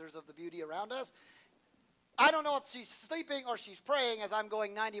wonders of the beauty around us. I don't know if she's sleeping or she's praying as I'm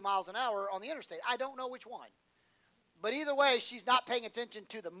going 90 miles an hour on the interstate. I don't know which one. But either way, she's not paying attention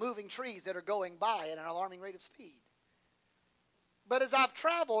to the moving trees that are going by at an alarming rate of speed. But as I've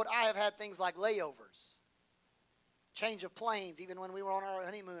traveled, I have had things like layovers, change of planes. Even when we were on our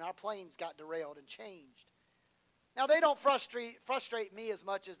honeymoon, our planes got derailed and changed. Now, they don't frustrate me as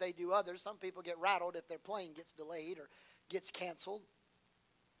much as they do others. Some people get rattled if their plane gets delayed or gets canceled.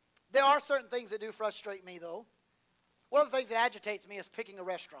 There are certain things that do frustrate me, though. One of the things that agitates me is picking a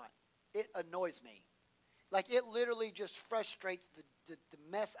restaurant. It annoys me. Like, it literally just frustrates the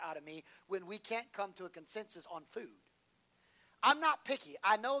mess out of me when we can't come to a consensus on food. I'm not picky.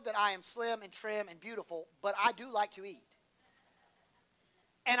 I know that I am slim and trim and beautiful, but I do like to eat.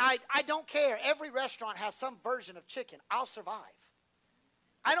 And I don't care. Every restaurant has some version of chicken. I'll survive.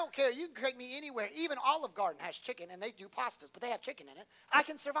 I don't care. You can take me anywhere. Even Olive Garden has chicken, and they do pastas, but they have chicken in it. I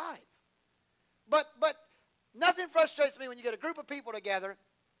can survive. But nothing frustrates me when you get a group of people together,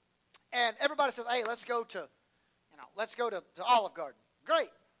 and everybody says, hey, let's go to Olive Garden. Great.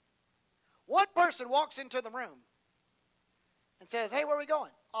 One person walks into the room and says, hey, where are we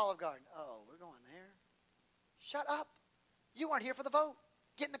going? Olive Garden. Oh, we're going there. Shut up. You weren't here for the vote.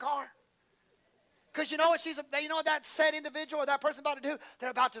 Get in the car. Because you know what that said individual or that person about to do? They're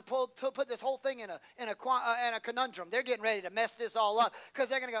about to put this whole thing in a conundrum. They're getting ready to mess this all up because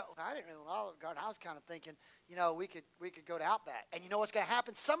they're going to go, I didn't really want Olive Garden. I was kind of thinking, we could go to Outback. And you know what's going to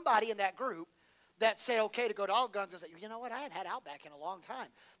happen? Somebody in that group that said okay to go to Olive Garden is going to say, you know what? I hadn't had Outback in a long time.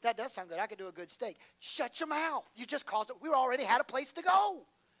 That does sound good. I could do a good steak. Shut your mouth. You just caused it. We already had a place to go.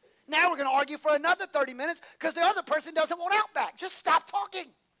 Now we're going to argue for another 30 minutes because the other person doesn't want Outback. Just stop talking.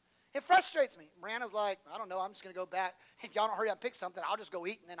 It frustrates me. Brianna's like, I don't know, I'm just going to go back. If y'all don't hurry up and pick something, I'll just go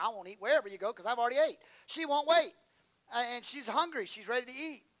eat, and then I won't eat wherever you go because I've already ate. She won't wait. And she's hungry. She's ready to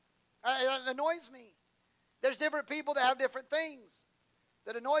eat. It annoys me. There's different people that have different things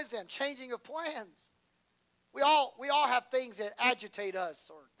that annoys them. Changing of plans. We all have things that agitate us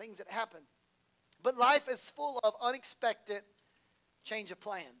or things that happen. But life is full of unexpected change of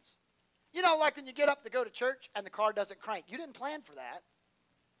plans. Like when you get up to go to church and the car doesn't crank. You didn't plan for that.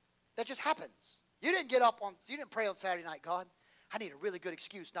 That just happens. You didn't pray on Saturday night, God, I need a really good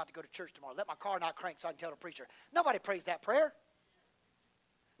excuse not to go to church tomorrow. Let my car not crank so I can tell the preacher. Nobody prays that prayer.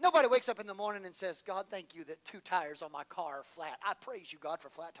 Nobody wakes up in the morning and says, God, thank you that 2 tires on my car are flat. I praise you, God, for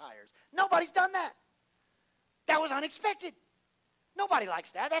flat tires. Nobody's done that. That was unexpected. Nobody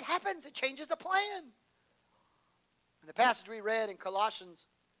likes that. That happens. It changes the plan. And the passage we read in Colossians,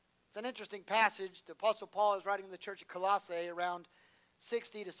 it's an interesting passage. The Apostle Paul is writing to the church of Colossae around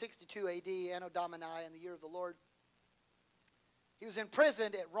 60 to 62 AD, Anno Domini, in the year of the Lord. He was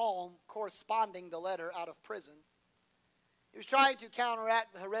imprisoned at Rome, corresponding the letter out of prison. He was trying to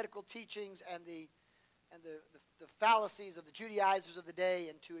counteract the heretical teachings and the fallacies of the Judaizers of the day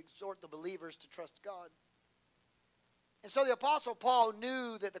and to exhort the believers to trust God. And so the Apostle Paul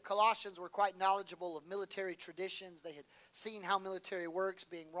knew that the Colossians were quite knowledgeable of military traditions. They had seen how military works,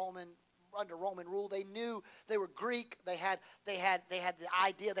 being Roman, under Roman rule. They knew they were Greek. They had the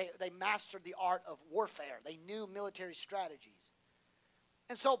idea, they mastered the art of warfare. They knew military strategies.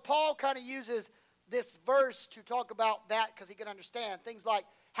 And so Paul kind of uses this verse to talk about that because he can understand things like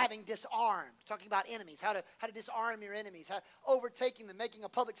having disarmed, talking about enemies, how to disarm your enemies, how overtaking them, making a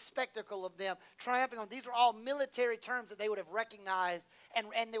public spectacle of them, triumphing on them. These are all military terms that they would have recognized and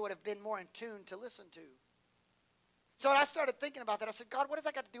they would have been more in tune to listen to. So I started thinking about that. I said, God, what does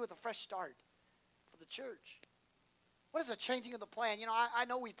that got to do with a fresh start for the church? What is the changing of the plan? You know, I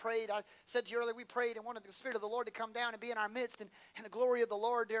know we prayed. I said to you earlier, we prayed and wanted the Spirit of the Lord to come down and be in our midst and the glory of the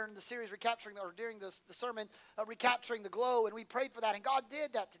Lord during the series during the sermon, recapturing the glow. And we prayed for that. And God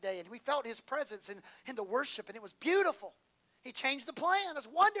did that today. And we felt His presence in the worship. And it was beautiful. He changed the plan. That's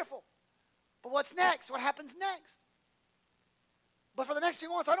wonderful. But what's next? What happens next? But for the next few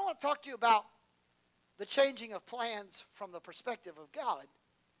moments, I don't want to talk to you about the changing of plans from the perspective of God.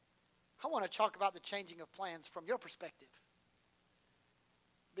 I want to talk about the changing of plans from your perspective.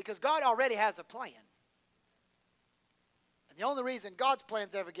 Because God already has a plan. And the only reason God's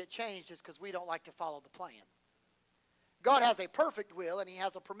plans ever get changed is because we don't like to follow the plan. God has a perfect will and He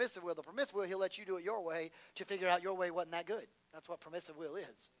has a permissive will. The permissive will, He'll let you do it your way to figure out your way wasn't that good. That's what permissive will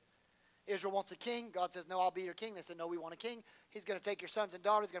is. Israel wants a king. God says, no, I'll be your king. They said, no, we want a king. He's going to take your sons and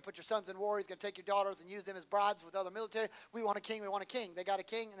daughters. He's going to put your sons in war. He's going to take your daughters and use them as bribes with other military. We want a king. We want a king. They got a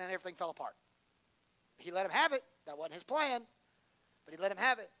king, and then everything fell apart. He let him have it. That wasn't His plan, but He let him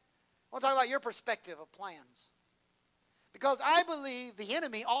have it. I want to talk about your perspective of plans. Because I believe the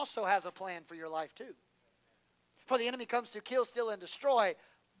enemy also has a plan for your life too. For the enemy comes to kill, steal, and destroy,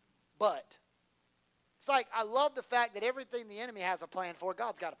 but it's like I love the fact that everything the enemy has a plan for,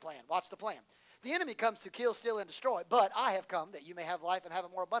 God's got a plan. Watch the plan. The enemy comes to kill, steal, and destroy, but I have come that you may have life and have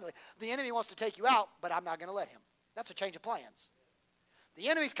it more abundantly. The enemy wants to take you out, but I'm not going to let him. That's a change of plans. The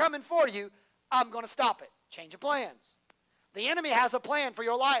enemy's coming for you. I'm going to stop it. Change of plans. The enemy has a plan for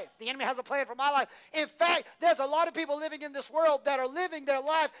your life. The enemy has a plan for my life. In fact, there's a lot of people living in this world that are living their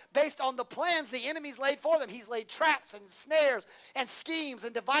life based on the plans the enemy's laid for them. He's laid traps and snares and schemes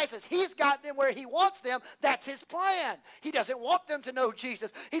and devices. He's got them where He wants them. That's His plan. He doesn't want them to know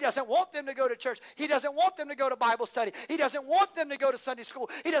Jesus. He doesn't want them to go to church. He doesn't want them to go to Bible study. He doesn't want them to go to Sunday school.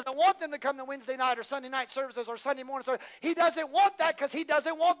 He doesn't want them to come to Wednesday night or Sunday night services or Sunday morning services. He doesn't want that because He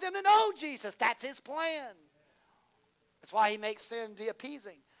doesn't want them to know Jesus. That's His plan. That's why He makes sin be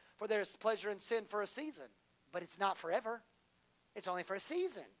appeasing. For there is pleasure in sin for a season. But it's not forever. It's only for a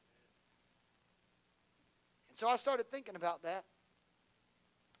season. And so I started thinking about that.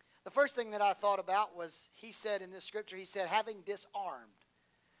 The first thing that I thought about was, He said in this scripture, He said, having disarmed.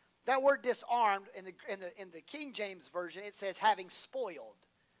 That word disarmed, in the King James Version, it says having spoiled.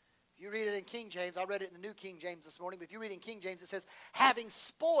 If you read it in King James, I read it in the New King James this morning, but if you read in King James, it says having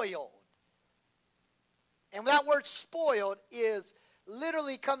spoiled. And that word spoiled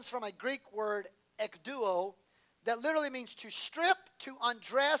literally comes from a Greek word, ekduo, that literally means to strip, to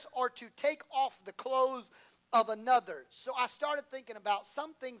undress, or to take off the clothes of another. So I started thinking about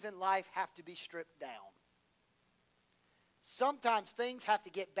some things in life have to be stripped down. Sometimes things have to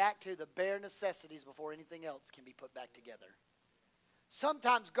get back to the bare necessities before anything else can be put back together.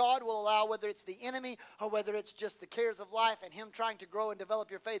 Sometimes God will allow, whether it's the enemy or whether it's just the cares of life and Him trying to grow and develop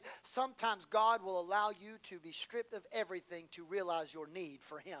your faith, sometimes God will allow you to be stripped of everything to realize your need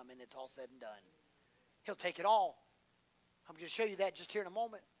for Him, and it's all said and done. He'll take it all. I'm going to show you that just here in a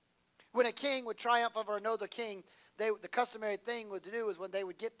moment. When a king would triumph over another king, the customary thing to do is when they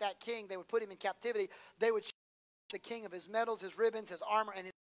would get that king, they would put him in captivity, they would strip the king of his medals, his ribbons, his armor, and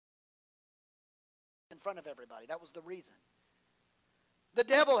his in front of everybody. That was the reason. The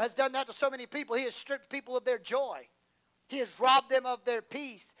devil has done that to so many people. He has stripped people of their joy. He has robbed them of their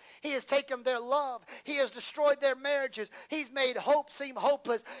peace. He has taken their love. He has destroyed their marriages. He's made hope seem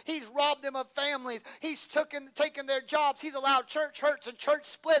hopeless. He's robbed them of families. He's taken their jobs. He's allowed church hurts and church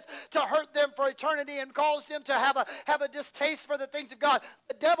splits to hurt them for eternity and caused them to have a distaste for the things of God.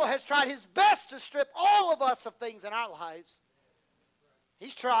 The devil has tried his best to strip all of us of things in our lives.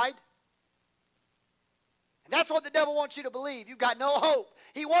 He's tried. And that's what the devil wants you to believe. You've got no hope.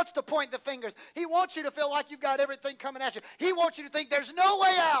 He wants to point the fingers. He wants you to feel like you've got everything coming at you. He wants you to think there's no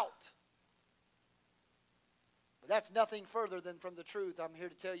way out. But that's nothing further than from the truth. I'm here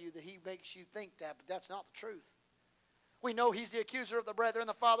to tell you that he makes you think that, but that's not the truth. We know he's the accuser of the brethren,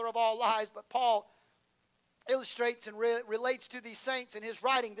 the father of all lies, but Paul illustrates and relates to these saints in his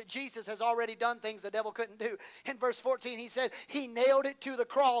writing that Jesus has already done things the devil couldn't do. In verse 14 he said he nailed it to the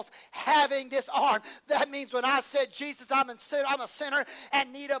cross having disarmed. That means when I said, Jesus, I'm a sinner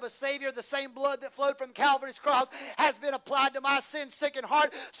and need of a Savior, the same blood that flowed from Calvary's cross has been applied to my sin-sickened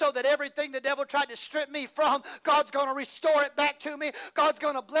heart, so that everything the devil tried to strip me from, God's going to restore it back to me. God's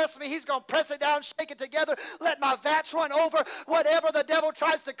going to bless me. He's going to press it down, shake it together, let my vats run over. Whatever the devil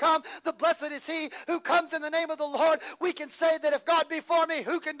tries to come, the blessed is he who comes in the name of the Lord. We can say that if God be for me,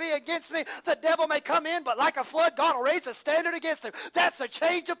 who can be against me? The devil may come in, but like a flood, God will raise a standard against him. That's a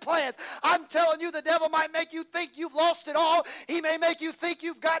change of plans. I'm telling you, the devil might make you think you've lost it all. He may make you think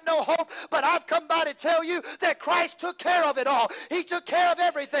you've got no hope, but I've come by to tell you that Christ took care of it all. He took care of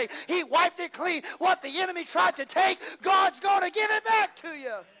everything. He wiped it clean. What the enemy tried to take, God's going to give it back to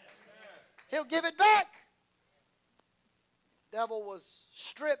you. He'll give it back. The devil was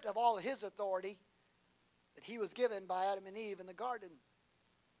stripped of all of his authority that he was given by Adam and Eve in the garden.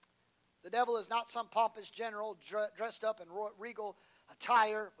 The devil is not some pompous general dressed up in regal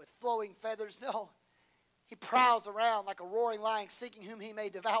attire with flowing feathers. No, he prowls around like a roaring lion seeking whom he may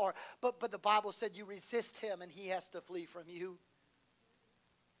devour. But the Bible said you resist him and he has to flee from you.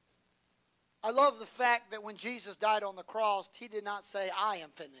 I love the fact that when Jesus died on the cross, he did not say, I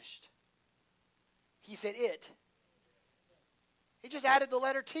am finished. He said it. He just added the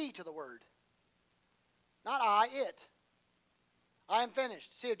letter T to the word. Not I, it. I am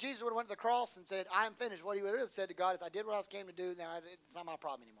finished. See, if Jesus would have went to the cross and said, I am finished, what he would have said to God is, I did what I came to do, now it's not my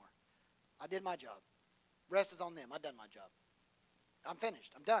problem anymore. I did my job. Rest is on them. I've done my job. I'm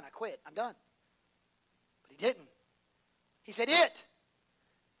finished. I'm done. I quit. I'm done. But he didn't. He said, it.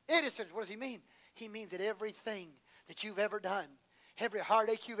 It is finished. What does he mean? He means that everything that you've ever done, every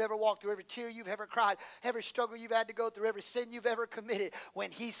heartache you've ever walked through, every tear you've ever cried, every struggle you've had to go through, every sin you've ever committed,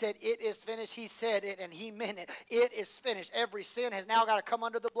 when he said it is finished, he said it and he meant it. It is finished. Every sin has now got to come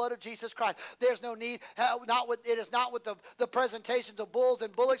under the blood of Jesus Christ. There's no need, it is not with the presentations of bulls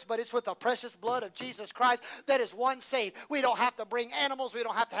and bullocks, but it's with the precious blood of Jesus Christ that is one saved. We don't have to bring animals. We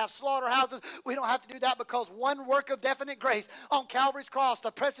don't have to have slaughterhouses. We don't have to do that, because one work of definite grace on Calvary's cross,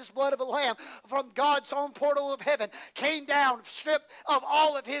 the precious blood of a lamb from God's own portal of heaven, came down, stripped of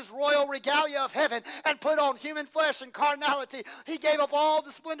all of his royal regalia of heaven and put on human flesh and carnality. He gave up all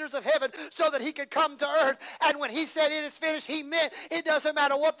the splendors of heaven so that he could come to earth. And when he said it is finished, he meant it doesn't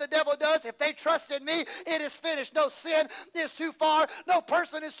matter what the devil does. If they trust in me, it is finished. No sin is too far. No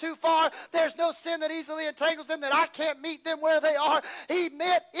person is too far. There's no sin that easily entangles them, that I can't meet them where they are. He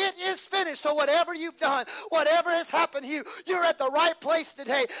meant it is finished. So whatever you've done, whatever has happened to you, you're at the right place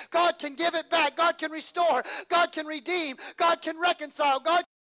today. God can give it back. God can restore. God can redeem. God can reconcile. God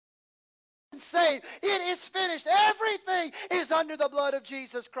can save. It is finished. Everything is under the blood of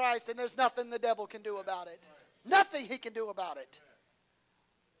Jesus Christ, and there's nothing the devil can do about it. Nothing he can do about it.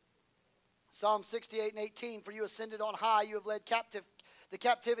 Psalm 68 and 18, for you ascended on high, you have led the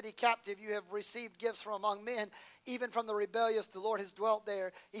captivity captive, you have received gifts from among men, even from the rebellious the Lord has dwelt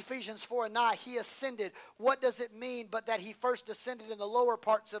there. Ephesians 4 and 9, he ascended. What does it mean but that he first ascended in the lower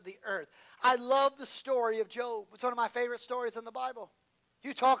parts of the earth? I love the story of Job. It's one of my favorite stories in the Bible.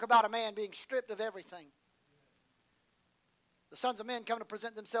 You talk about a man being stripped of everything. The sons of men come to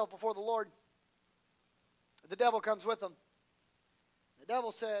present themselves before the Lord. The devil comes with them. The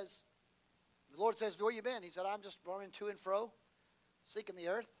Lord says, where you been? He said, I'm just roaming to and fro, seeking the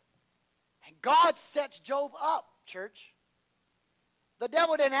earth. And God sets Job up, church. The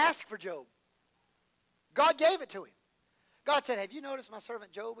devil didn't ask for Job. God gave it to him. God said, have you noticed my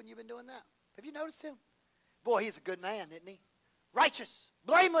servant Job when you've been doing that? Have you noticed him? Boy, he's a good man, isn't he? Righteous,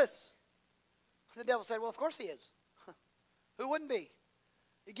 blameless. The devil said, well, of course he is. Who wouldn't be?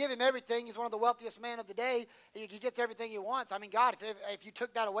 You give him everything. He's one of the wealthiest men of the day. He gets everything he wants. I mean, God, if you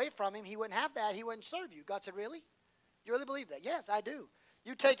took that away from him, he wouldn't have that. He wouldn't serve you. God said, really? You really believe that? Yes, I do.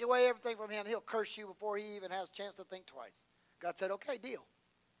 You take away everything from him, he'll curse you before he even has a chance to think twice. God said, okay, deal.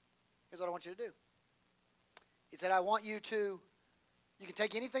 Here's what I want you to do. He said, I want you can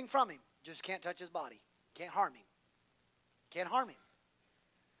take anything from him, just can't touch his body. Can't harm him. Can't harm him.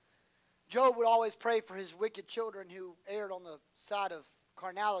 Job would always pray for his wicked children who erred on the side of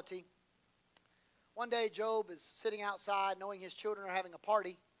carnality. One day Job is sitting outside knowing his children are having a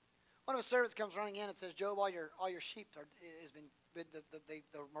party. One of his servants comes running in and says, Job, all your sheep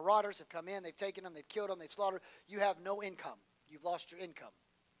the marauders have come in, they've taken them, they've killed them, they've slaughtered. You have no income. You've lost your income.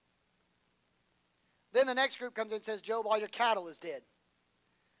 Then the next group comes in and says, Job, all your cattle is dead.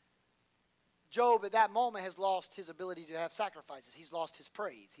 Job at that moment has lost his ability to have sacrifices. He's lost his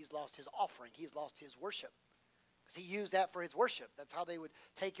praise. He's lost his offering. He's lost his worship. Because he used that for his worship. That's how they would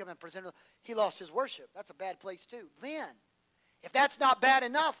take him and present him. He lost his worship. That's a bad place too. Then, if that's not bad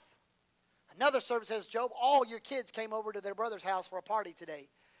enough, another servant says, Job, all your kids came over to their brother's house for a party today.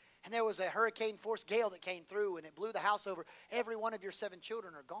 And there was a hurricane-force gale that came through, and it blew the house over. Every one of your 7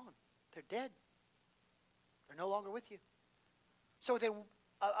 children are gone. They're dead. They're no longer with you. So within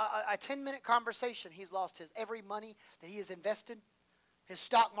a 10-minute conversation, he's lost every money that he has invested, his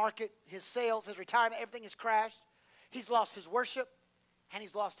stock market, his sales, his retirement, everything has crashed. He's lost his worship, and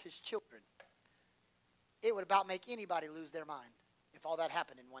he's lost his children. It would about make anybody lose their mind if all that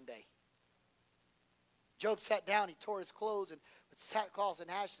happened in one day. Job sat down, he tore his clothes, and with sackcloth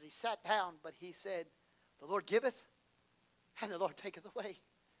and ashes, he sat down, but he said, the Lord giveth, and the Lord taketh away.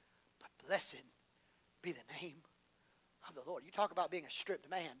 But blessed be the name of the Lord. You talk about being a stripped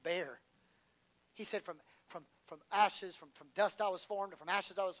man, bare. He said, from ashes, from dust I was formed, and from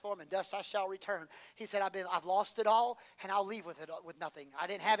ashes I was formed, and dust I shall return. He said, I've lost it all, and I'll leave with it with nothing. I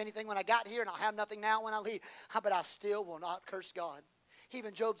didn't have anything when I got here, and I'll have nothing now when I leave. But I still will not curse God.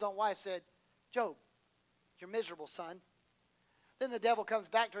 Even Job's own wife said, Job, you're miserable, son. Then the devil comes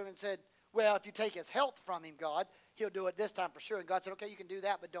back to him and said, well, if you take his health from him, God, he'll do it this time for sure. And God said, okay, you can do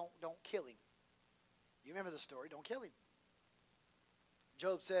that, but don't kill him. You remember the story. Don't kill him.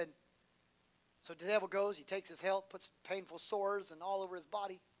 Job said, so the devil goes, he takes his health, puts painful sores and all over his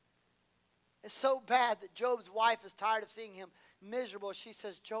body. It's so bad that Job's wife is tired of seeing him miserable. She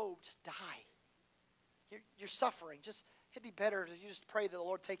says, Job, just die. You're suffering. It'd be better to you just pray that the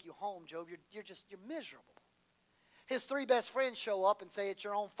Lord take you home, Job. You're miserable. His 3 best friends show up and say, it's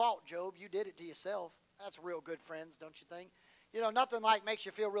your own fault, Job. You did it to yourself. That's real good friends, don't you think? You know, nothing like makes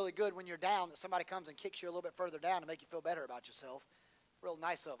you feel really good when you're down that somebody comes and kicks you a little bit further down to make you feel better about yourself. Real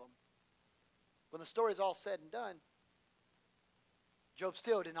nice of them. When the story's all said and done, Job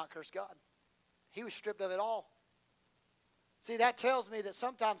still did not curse God. He was stripped of it all. See, that tells me that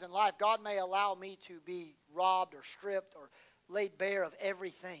sometimes in life, God may allow me to be robbed or stripped or laid bare of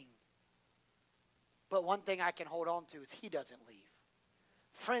everything. But one thing I can hold on to is He doesn't leave.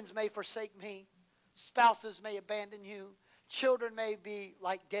 Friends may forsake me. Spouses may abandon you. Children may be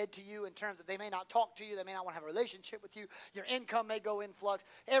like dead to you in terms of they may not talk to you. They may not want to have a relationship with you. Your income may go in flux.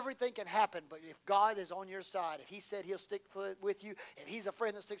 Everything can happen. But if God is on your side, if He said He'll stick with you, if He's a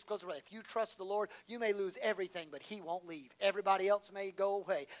friend that sticks closer, if you trust the Lord, you may lose everything, but He won't leave. Everybody else may go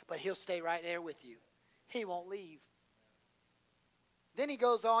away, but He'll stay right there with you. He won't leave. Then he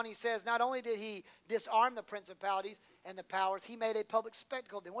goes on, he says, not only did He disarm the principalities and the powers, He made a public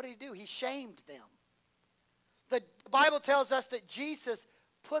spectacle of them. What did He do? He shamed them. The Bible tells us that Jesus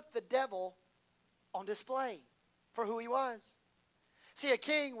put the devil on display for who he was. See, a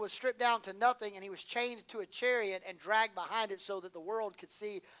king was stripped down to nothing, and he was chained to a chariot and dragged behind it so that the world could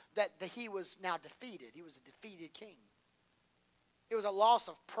see that he was now defeated. He was a defeated king. It was a loss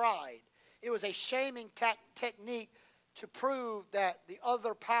of pride. It was a shaming technique to prove that the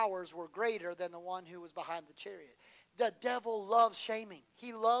other powers were greater than the one who was behind the chariot. The devil loves shaming.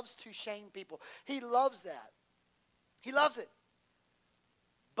 He loves to shame people. He loves that. He loves it.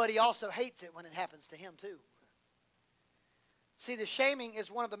 But he also hates it when it happens to him too. See, the shaming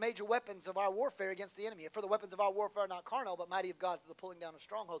is one of the major weapons of our warfare against the enemy. For the weapons of our warfare are not carnal, but mighty of God to the pulling down of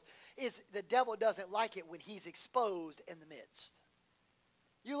strongholds. The devil doesn't like it when he's exposed in the midst.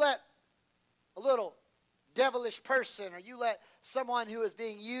 You let a little devilish person, or you let someone who is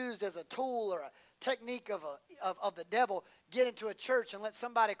being used as a tool or a technique of the devil get into a church and let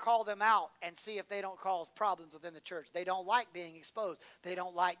somebody call them out and see if they don't cause problems within the church. They don't like being exposed. They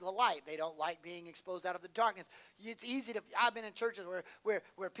don't like the light. They don't like being exposed out of the darkness. It's easy to, I've been in churches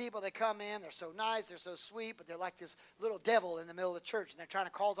where people, they come in, they're so nice, they're so sweet, but they're like this little devil in the middle of the church, and they're trying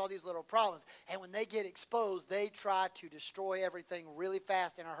to cause all these little problems. And when they get exposed, they try to destroy everything really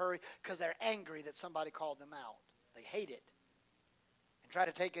fast in a hurry because they're angry that somebody called them out. They hate it and try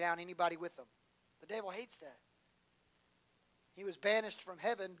to take it out anybody with them. The devil hates that. He was banished from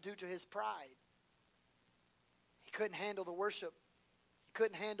heaven due to his pride. He couldn't handle the worship. He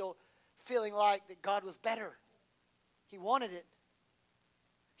couldn't handle feeling like that God was better. He wanted it.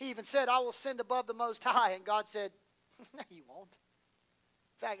 He even said, I will send above the Most High. And God said, no, you won't.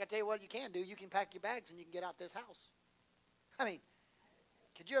 In fact, I tell you what you can do. You can pack your bags and you can get out this house. I mean,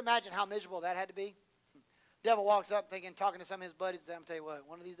 could you imagine how miserable that had to be? Devil walks up thinking, talking to some of his buddies, and says, I'm going to tell you what,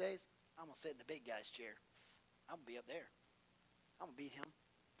 one of these days, I'm going to sit in the big guy's chair. I'm going to be up there. I'm going to beat him.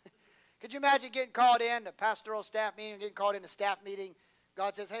 Could you imagine getting called in to pastoral staff meeting, getting called in to staff meeting?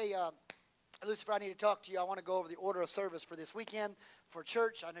 God says, hey, Lucifer, I need to talk to you. I want to go over the order of service for this weekend for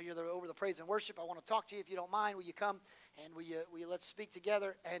church. I know you're over the praise and worship. I want to talk to you. If you don't mind, will you come and will you let's speak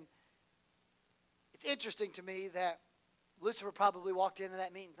together? And It's interesting to me that Lucifer probably walked into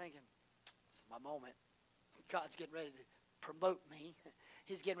that meeting thinking, this is my moment. God's getting ready to promote me.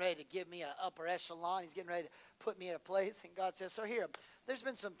 He's getting ready to give me an upper echelon. He's getting ready to put me in a place. And God says, so here, there's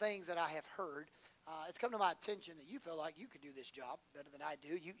been some things that I have heard. It's come to my attention that you feel like you could do this job better than I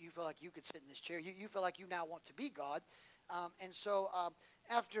do. You feel like you could sit in this chair. You feel like you now want to be God. And so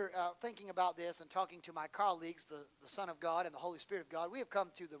after thinking about this and talking to my colleagues, the Son of God and the Holy Spirit of God, we have come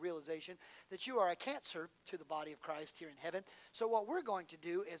to the realization that you are a cancer to the body of Christ here in heaven. So what we're going to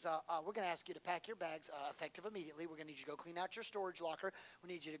do is we're going to ask you to pack your bags effective immediately. We're going to need you to go clean out your storage locker.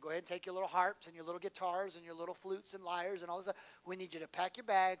 We need you to go ahead and take your little harps and your little guitars and your little flutes and lyres and all this stuff. We need you to pack your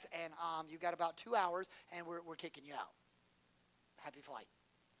bags, and you've got about 2 hours, and we're kicking you out. Happy flight.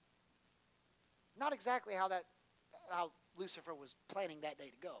 Not exactly how Lucifer was planning that day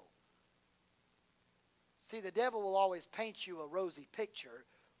to go. See, the devil will always paint you a rosy picture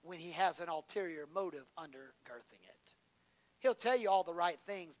when he has an ulterior motive undergirthing it. He'll tell you all the right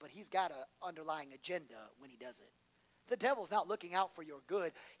things, but he's got an underlying agenda when he does it. The devil's not looking out for your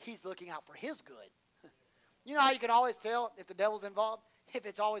good. He's looking out for his good. You know how you can always tell if the devil's involved? If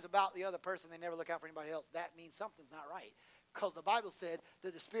it's always about the other person, they never look out for anybody else. That means something's not right. Because the Bible said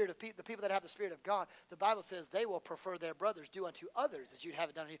that the people that have the Spirit of God, the Bible says they will prefer their brothers, do unto others as you'd have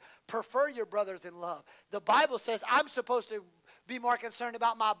it done to you. Prefer your brothers in love. The Bible says I'm supposed to be more concerned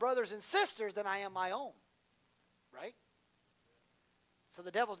about my brothers and sisters than I am my own. Right? So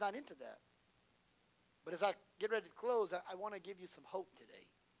the devil's not into that. But as I get ready to close, I want to give you some hope today.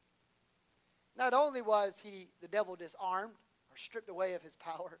 Not only was the devil disarmed or stripped away of his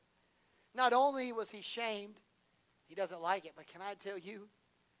power, not only was he shamed, he doesn't like it, but can I tell you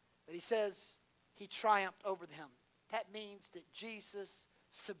that he says he triumphed over them. That means that Jesus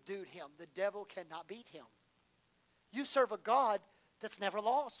subdued him. The devil cannot beat him. You serve a God that's never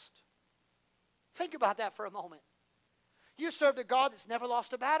lost. Think about that for a moment. You serve a God that's never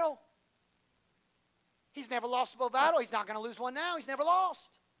lost a battle. He's never lost a battle. He's not going to lose one now. He's never lost.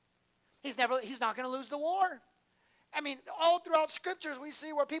 He's not going to lose the war. I mean, all throughout scriptures we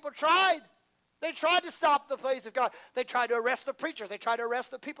see where people tried. They tried to stop the praise of God. They tried to arrest the preachers. They tried to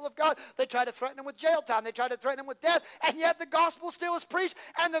arrest the people of God. They tried to threaten them with jail time. They tried to threaten them with death. And yet the gospel still was preached.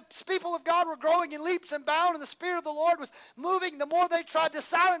 And the people of God were growing in leaps and bounds. And the Spirit of the Lord was moving. The more they tried to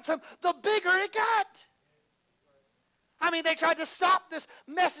silence him, the bigger it got. I mean, they tried to stop this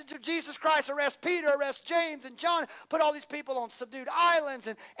message of Jesus Christ, arrest Peter, arrest James and John, put all these people on subdued islands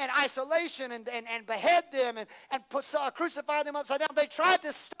and isolation and behead them and crucify them upside down. They tried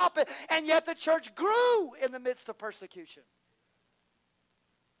to stop it, and yet the church grew in the midst of persecution.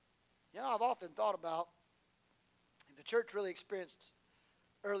 You know, I've often thought about if the church really experienced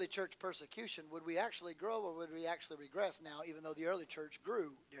early church persecution, would we actually grow or would we actually regress now, even though the early church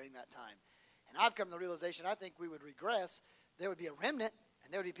grew during that time? And I've come to the realization I think we would regress. There would be a remnant,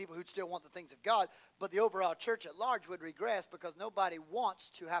 and there would be people who'd still want the things of God, but the overall church at large would regress because nobody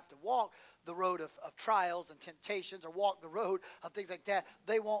wants to have to walk the road of trials and temptations or walk the road of things like that.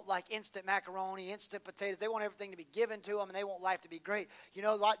 They want like instant macaroni, instant potatoes. They want everything to be given to them, and they want life to be great. You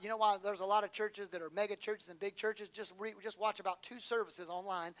know why there's a lot of churches that are mega churches and big churches? Just watch about 2 services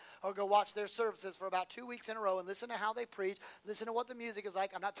online or go watch their services for about 2 weeks in a row and listen to how they preach. Listen to what the music is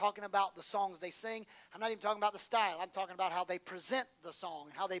like. I'm not talking about the songs they sing. I'm not even talking about the style. I'm talking about how they present the song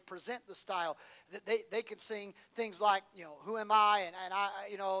and how they present the style. They could sing things like, you know, who am I? And I,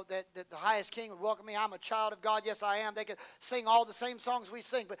 you know, that the highest king would welcome me. I'm a child of God. Yes, I am. They could sing all the same songs we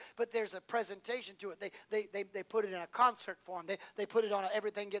sing, but there's a presentation to it. They put it in a concert form. They put it on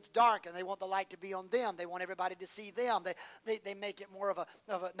everything gets dark, and they want the light to be on them. They want everybody to see them. They make it more of a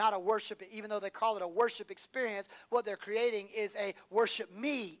not a worship, even though they call it a worship experience. What they're creating is a worship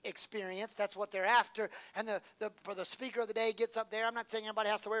me experience. That's what they're after. And for the speaker of the day gets up there. I'm not saying everybody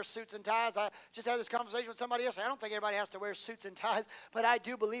has to wear suits and ties. I just had this conversation with somebody else. I don't think everybody has to wear suits and ties, but I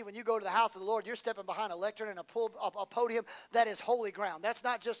do believe when you go to the house of the Lord, you're stepping behind a lectern and a podium that is holy ground. That's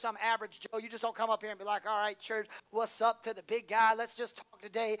not just some average Joe. You just don't come up here and be like, all right, church, what's up to the big guy? Let's just talk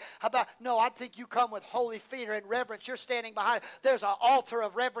today about, no, I think you come with holy fear and reverence. You're standing behind. There's an altar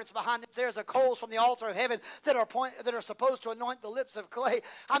of reverence behind it. There's a coals from the altar of heaven that are supposed to anoint the lips of clay.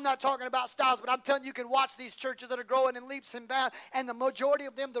 I'm not talking about styles, but I'm telling you, you can watch these churches that are growing in leaps and bounds, and the majority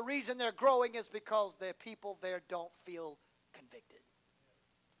of them, the reason they're growing is because the people there don't feel convicted.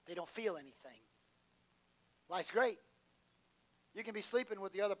 They don't feel anything. Life's great. You can be sleeping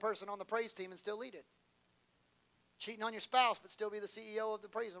with the other person on the praise team and still lead it. Cheating on your spouse but still be the CEO of the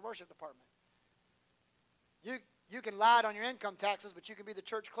praise and worship department. You can lie on your income taxes, but you can be the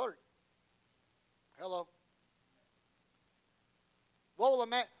church clerk. Hello. What will a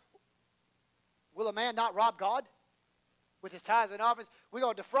man... Will a man not rob God with his tithes and offerings? We're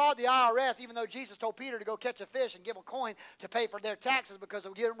going to defraud the IRS, even though Jesus told Peter to go catch a fish and give a coin to pay for their taxes, because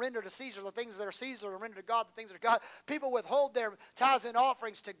they'll get render to Caesar the things that are Caesar, and render to God the things that are God. People withhold their tithes and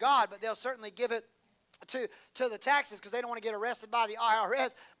offerings to God, but they'll certainly give it to the taxes because they don't want to get arrested by the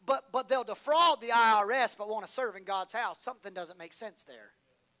IRS. But they'll defraud the IRS but want to serve in God's house. Something doesn't make sense there.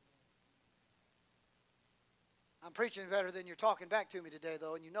 I'm preaching better than you're talking back to me today,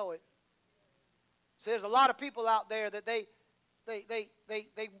 though, and you know it. So there's a lot of people out there that they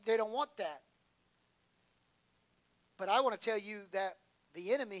don't want that. But I want to tell you that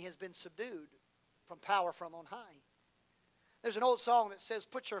the enemy has been subdued from power from on high. There's an old song that says,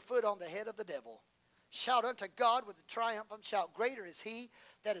 put your foot on the head of the devil. Shout unto God with a triumphant shout. Greater is he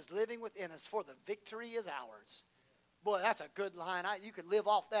that is living within us, for the victory is ours. Boy, that's a good line. You could live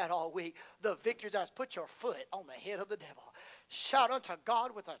off that all week. The victory is ours. Put your foot on the head of the devil. Shout unto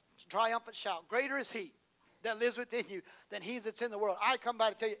God with a triumphant shout. Greater is he that lives within you than he that's in the world. I come by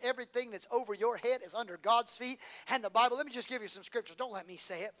to tell you, everything that's over your head is under God's feet. And the Bible, let me just give you some scriptures. Don't let me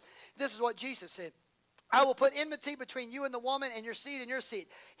say it. This is what Jesus said. I will put enmity between you and the woman, and your seed and your seed.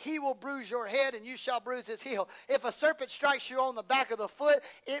 He will bruise your head, and you shall bruise his heel. If a serpent strikes you on the back of the foot,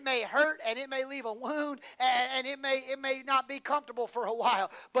 it may hurt, and it may leave a wound, and it may not be comfortable for a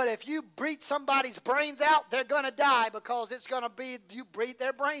while. But if you breathe somebody's brains out, they're going to die, because it's going to be, you breathe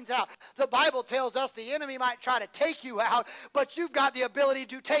their brains out. The Bible tells us the enemy might try to take you out, but you've got the ability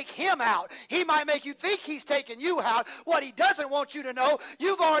to take him out. He might make you think he's taking you out. What he doesn't want you to know,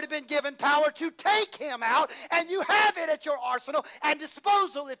 you've already been given power to take him out, and you have it at your arsenal and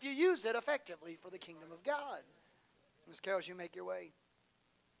disposal if you use it effectively for the kingdom of God. Miss Carol, as you make your way.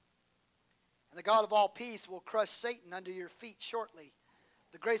 And the God of all peace will crush Satan under your feet shortly.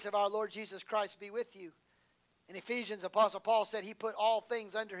 The grace of our Lord Jesus Christ be with you. In Ephesians, Apostle Paul said he put all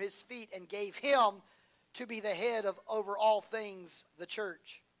things under his feet and gave him to be the head of over all things, the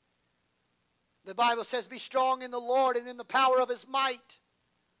church. The Bible says, be strong in the Lord and in the power of his might.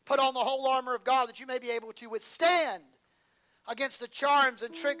 Put on the whole armor of God that you may be able to withstand against the charms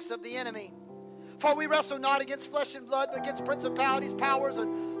and tricks of the enemy. For we wrestle not against flesh and blood, but against principalities, powers,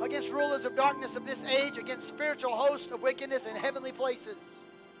 and against rulers of darkness of this age, against spiritual hosts of wickedness in heavenly places.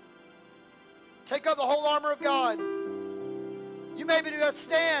 Take up the whole armor of God. You may be able to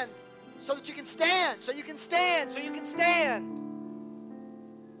stand so that you can stand, so you can stand, so you can stand.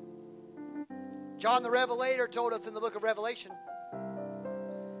 John the Revelator told us in the book of Revelation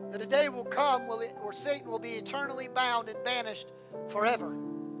that a day will come where Satan will be eternally bound and banished forever.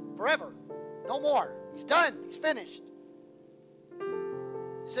 Forever. No more. He's done. He's finished.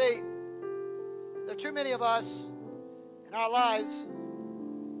 You see, there are too many of us in our lives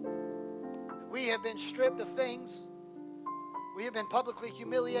that we have been stripped of things. We have been publicly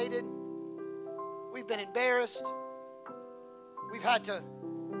humiliated. We've been embarrassed. We've had to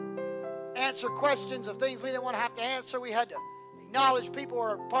answer questions of things we didn't want to have to answer. We had to acknowledge people who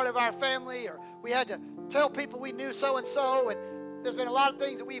are part of our family, or we had to tell people we knew so-and-so, and there's been a lot of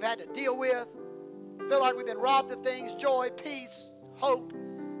things that we've had to deal with. Feel like we've been robbed of things, joy, peace, hope,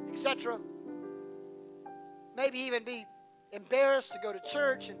 etc. Maybe even be embarrassed to go to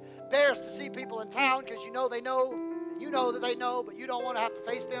church, and embarrassed to see people in town because you know they know, and you know that they know, but you don't want to have to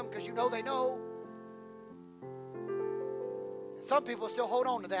face them because you know they know. And some people still hold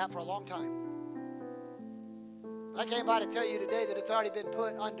on to that for a long time. I came by to tell you today that it's already been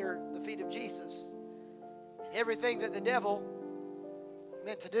put under the feet of Jesus. And everything that the devil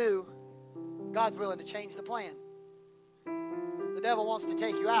meant to do, God's willing to change the plan. The devil wants to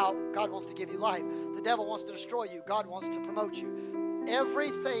take you out. God wants to give you life. The devil wants to destroy you. God wants to promote you.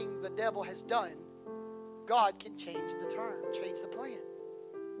 Everything the devil has done, God can change the term, change the plan.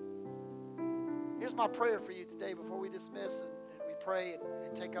 Here's my prayer for you today before we dismiss and we pray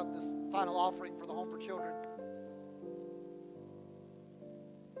and take up this final offering for the Home for Children.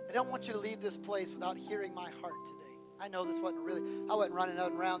 I don't want you to leave this place without hearing my heart today. I know this wasn't really, I wasn't running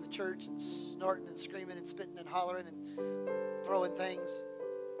up and around the church and snorting and screaming and spitting and hollering and throwing things.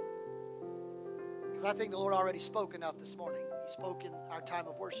 Because I think the Lord already spoke enough this morning. He spoke in our time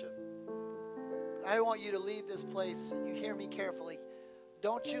of worship. But I want you to leave this place, and you hear me carefully.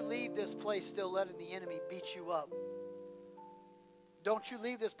 Don't you leave this place still letting the enemy beat you up. Don't you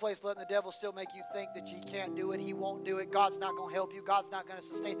leave this place letting the devil still make you think that you can't do it, he won't do it, God's not going to help you, God's not going to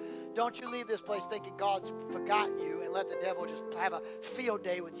sustain. Don't you leave this place thinking God's forgotten you and let the devil just have a field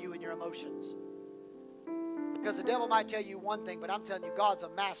day with you and your emotions. Because the devil might tell you one thing, but I'm telling you, God's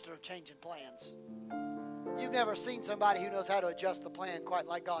a master of changing plans. You've never seen somebody who knows how to adjust the plan quite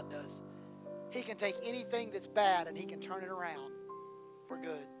like God does. He can take anything that's bad and he can turn it around for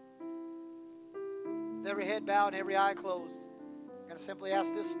good. With every head bowed and every eye closed, I'm going to simply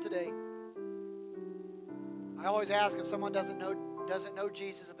ask this today. I always ask if someone doesn't know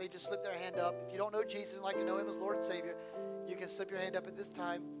Jesus, if they just slip their hand up. If you don't know Jesus and like to know Him as Lord and Savior, you can slip your hand up at this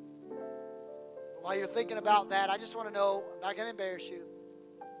time. But while you're thinking about that, I just want to know, I'm not going to embarrass you,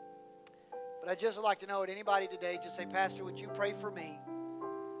 but I just would like to know, would anybody today just say, Pastor, would you pray for me?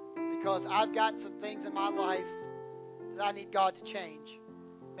 Because I've got some things in my life that I need God to change.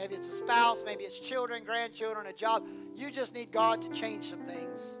 Maybe it's a spouse, maybe it's children, grandchildren, a job. You just need God to change some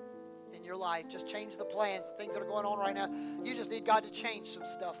things in your life. Just change the plans, the things that are going on right now. You just need God to change some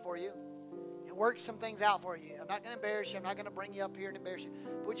stuff for you and work some things out for you. I'm not going to embarrass you. I'm not going to bring you up here and embarrass you.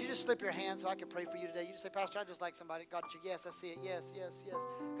 But would you just slip your hand so I can pray for you today? You just say, Pastor, I just like somebody. God, yes, I see it. Yes, yes, yes.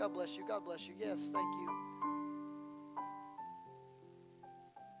 God bless you. God bless you. Yes, thank you.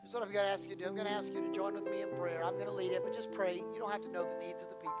 Here's what I'm going to ask you to do. I'm going to ask you to join with me in prayer. I'm going to lead it, but just pray. You don't have to know the needs of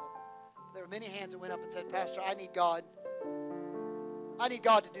the people. There were many hands that went up and said, Pastor, I need God. I need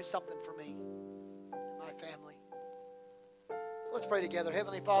God to do something for me and my family. So let's pray together.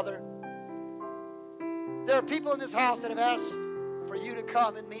 Heavenly Father, there are people in this house that have asked for you to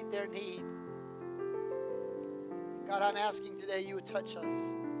come and meet their need. God, I'm asking today you would touch us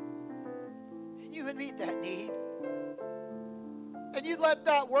and you would meet that need. And you let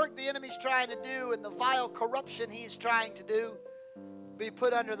that work the enemy's trying to do and the vile corruption he's trying to do be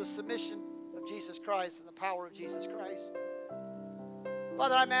put under the submission of Jesus Christ and the power of Jesus Christ.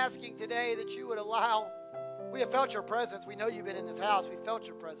 Father, I'm asking today that you would allow, we have felt your presence. We know you've been in this house. We felt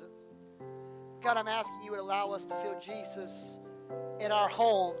your presence. God, I'm asking you would allow us to feel Jesus in our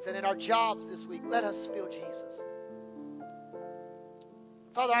homes and in our jobs this week. Let us feel Jesus.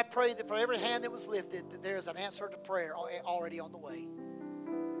 Father, I pray that for every hand that was lifted, that there is an answer to prayer already on the way.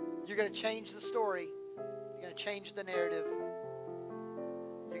 You're going to change the story. You're going to change the narrative.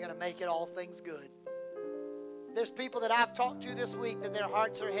 You're going to make it all things good. There's people that I've talked to this week that their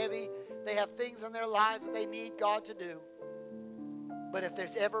hearts are heavy. They have things in their lives that they need God to do. But if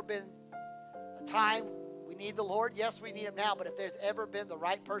there's ever been a time we need the Lord, yes, we need Him now. But if there's ever been the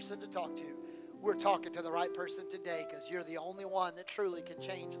right person to talk to, we're talking to the right person today, because you're the only one that truly can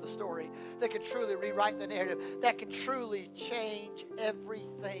change the story, that can truly rewrite the narrative, that can truly change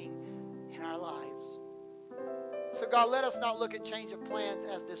everything in our lives. So God, let us not look at change of plans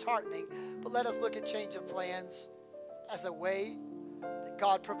as disheartening, but let us look at change of plans as a way that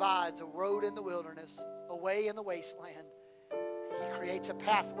God provides, a road in the wilderness, a way in the wasteland. He creates a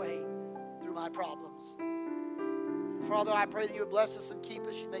pathway through my problems. Father, I pray that you would bless us and keep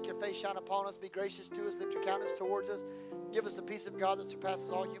us. You make your face shine upon us. Be gracious to us. Lift your countenance towards us. Give us the peace of God that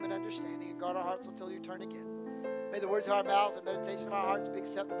surpasses all human understanding, and guard our hearts until you turn again. May the words of our mouths and meditation of our hearts be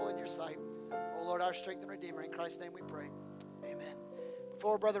acceptable in your sight. O Lord, our strength and Redeemer, in Christ's name we pray. Amen.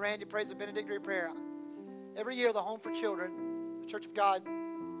 Before Brother Randy prays the benedictory prayer, every year the Home for Children, the Church of God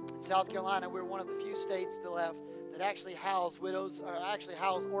in South Carolina, we're one of the few states that left that actually house widows, or actually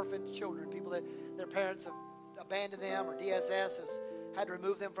house orphaned children, people that their parents have abandoned them, or DSS has had to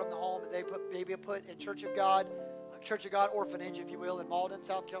remove them from the home, and they be put in Church of God orphanage, if you will, in Malden,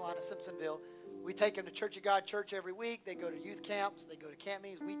 South Carolina, Simpsonville. We take them to Church of God church every week. They go to youth camps. They go to camp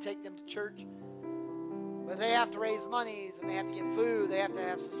meetings. We take them to church. But they have to raise monies, and they have to get food. They have to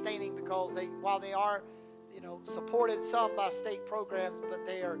have sustaining, because while they are, supported some by state programs, but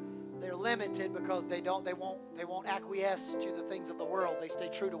they're limited because they won't acquiesce to the things of the world. They stay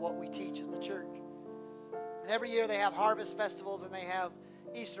true to what we teach as the church. And every year they have harvest festivals, and they have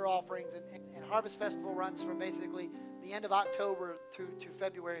Easter offerings. And Harvest Festival runs from basically the end of October to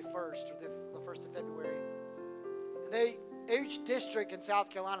February 1st, or the 1st of February. And each district in South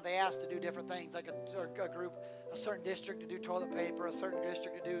Carolina, they ask to do different things, like a certain district to do toilet paper, a certain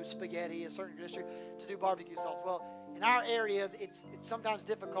district to do spaghetti, a certain district to do barbecue sauce. Well, in our area, it's sometimes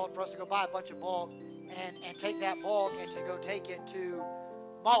difficult for us to go buy a bunch of bulk and take that bulk and to go take it to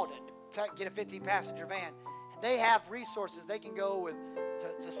Malden, to get a 15-passenger van. And they have resources. They can go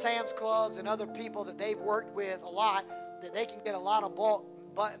to Sam's Clubs and other people that they've worked with a lot, that they can get a lot of bulk,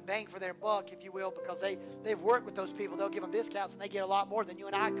 bang for their buck, if you will, because they've worked with those people. They'll give them discounts, and they get a lot more than you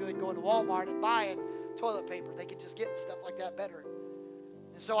and I could going to Walmart and buying toilet paper. They can just get stuff like that better.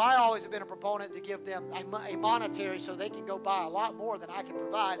 And so I always have been a proponent to give them a monetary, so they can go buy a lot more than I can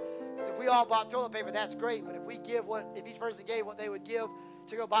provide. Because if we all bought toilet paper, that's great. But if each person gave what they would give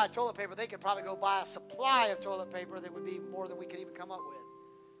to go buy toilet paper, they could probably go buy a supply of toilet paper that would be more than we could even come up with.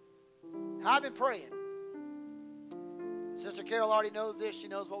 Now, I've been praying. Sister Carol already knows this. She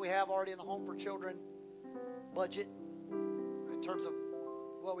knows what we have already in the Home for Children budget in terms of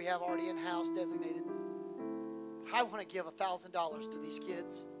what we have already in-house designated. I want to give $1,000 to these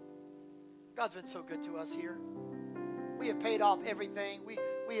kids. God's been so good to us here. We have paid off everything. We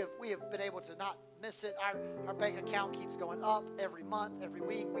have been able to not miss it. Our bank account keeps going up every month, every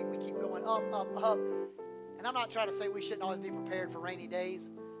week. We keep going up, up, up. And I'm not trying to say we shouldn't always be prepared for rainy days.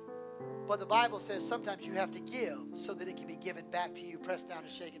 But the Bible says sometimes you have to give so that it can be given back to you, pressed down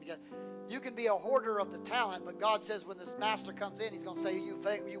and shaken together. You can be a hoarder of the talent, but God says when this master comes in, he's going to say, you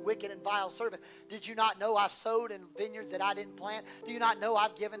wicked and vile servant, did you not know I've sowed in vineyards that I didn't plant? Do you not know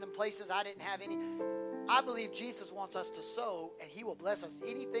I've given in places I didn't have any? I believe Jesus wants us to sow, and he will bless us.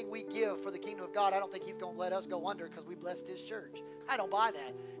 Anything we give for the kingdom of God, I don't think he's going to let us go under because we blessed his church. I don't buy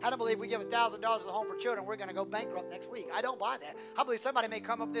that. I don't believe we give $1,000 to the Home for Children, we're going to go bankrupt next week. I don't buy that. I believe somebody may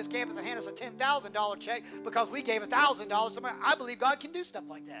come up this campus and hand us a $10,000 check because we gave $1,000 somewhere. I believe God can do stuff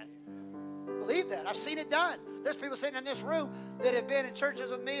like that. Believe that. I've seen it done. There's people sitting in this room that have been in churches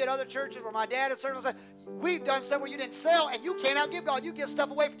with me, at other churches where my dad had served. And said, we've done stuff where you didn't sell and you can't outgive God. You give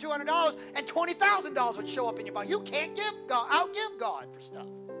stuff away for $200 and $20,000 would show up in your bank. You can't outgive God for stuff.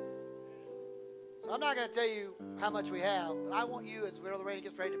 So I'm not going to tell you how much we have, but I want you, as Brother Randy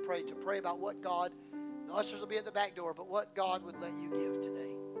gets ready to pray about what God, the ushers will be at the back door, but what God would let you give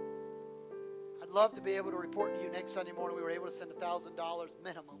today. I'd love to be able to report to you next Sunday morning we were able to send $1,000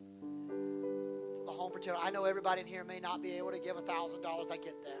 minimum to the Home for Children. I know everybody in here may not be able to give $1,000. I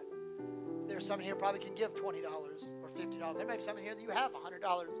get that. There's some in here probably can give $20 or $50. There may be some in here that you have $100.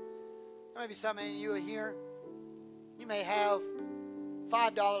 There may be some in you here, you may have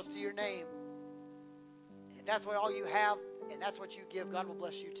 $5 to your name. If that's what all you have and that's what you give, God will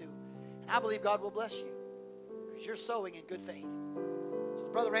bless you too. And I believe God will bless you because you're sowing in good faith. So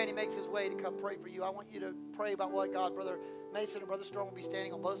as Brother Randy makes his way to come pray for you, I want you to pray about what God, Brother Mason and Brother Strong will be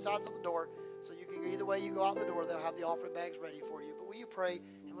standing on both sides of the door. So you can, either way you go out the door, they'll have the offering bags ready for you. But will you pray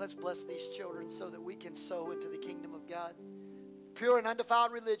and let's bless these children so that we can sow into the kingdom of God. Pure and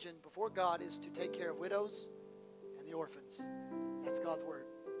undefiled religion before God is to take care of widows and the orphans. That's God's word.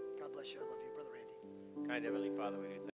 God bless you. I love you, Brother Randy. Kind Heavenly Father, we do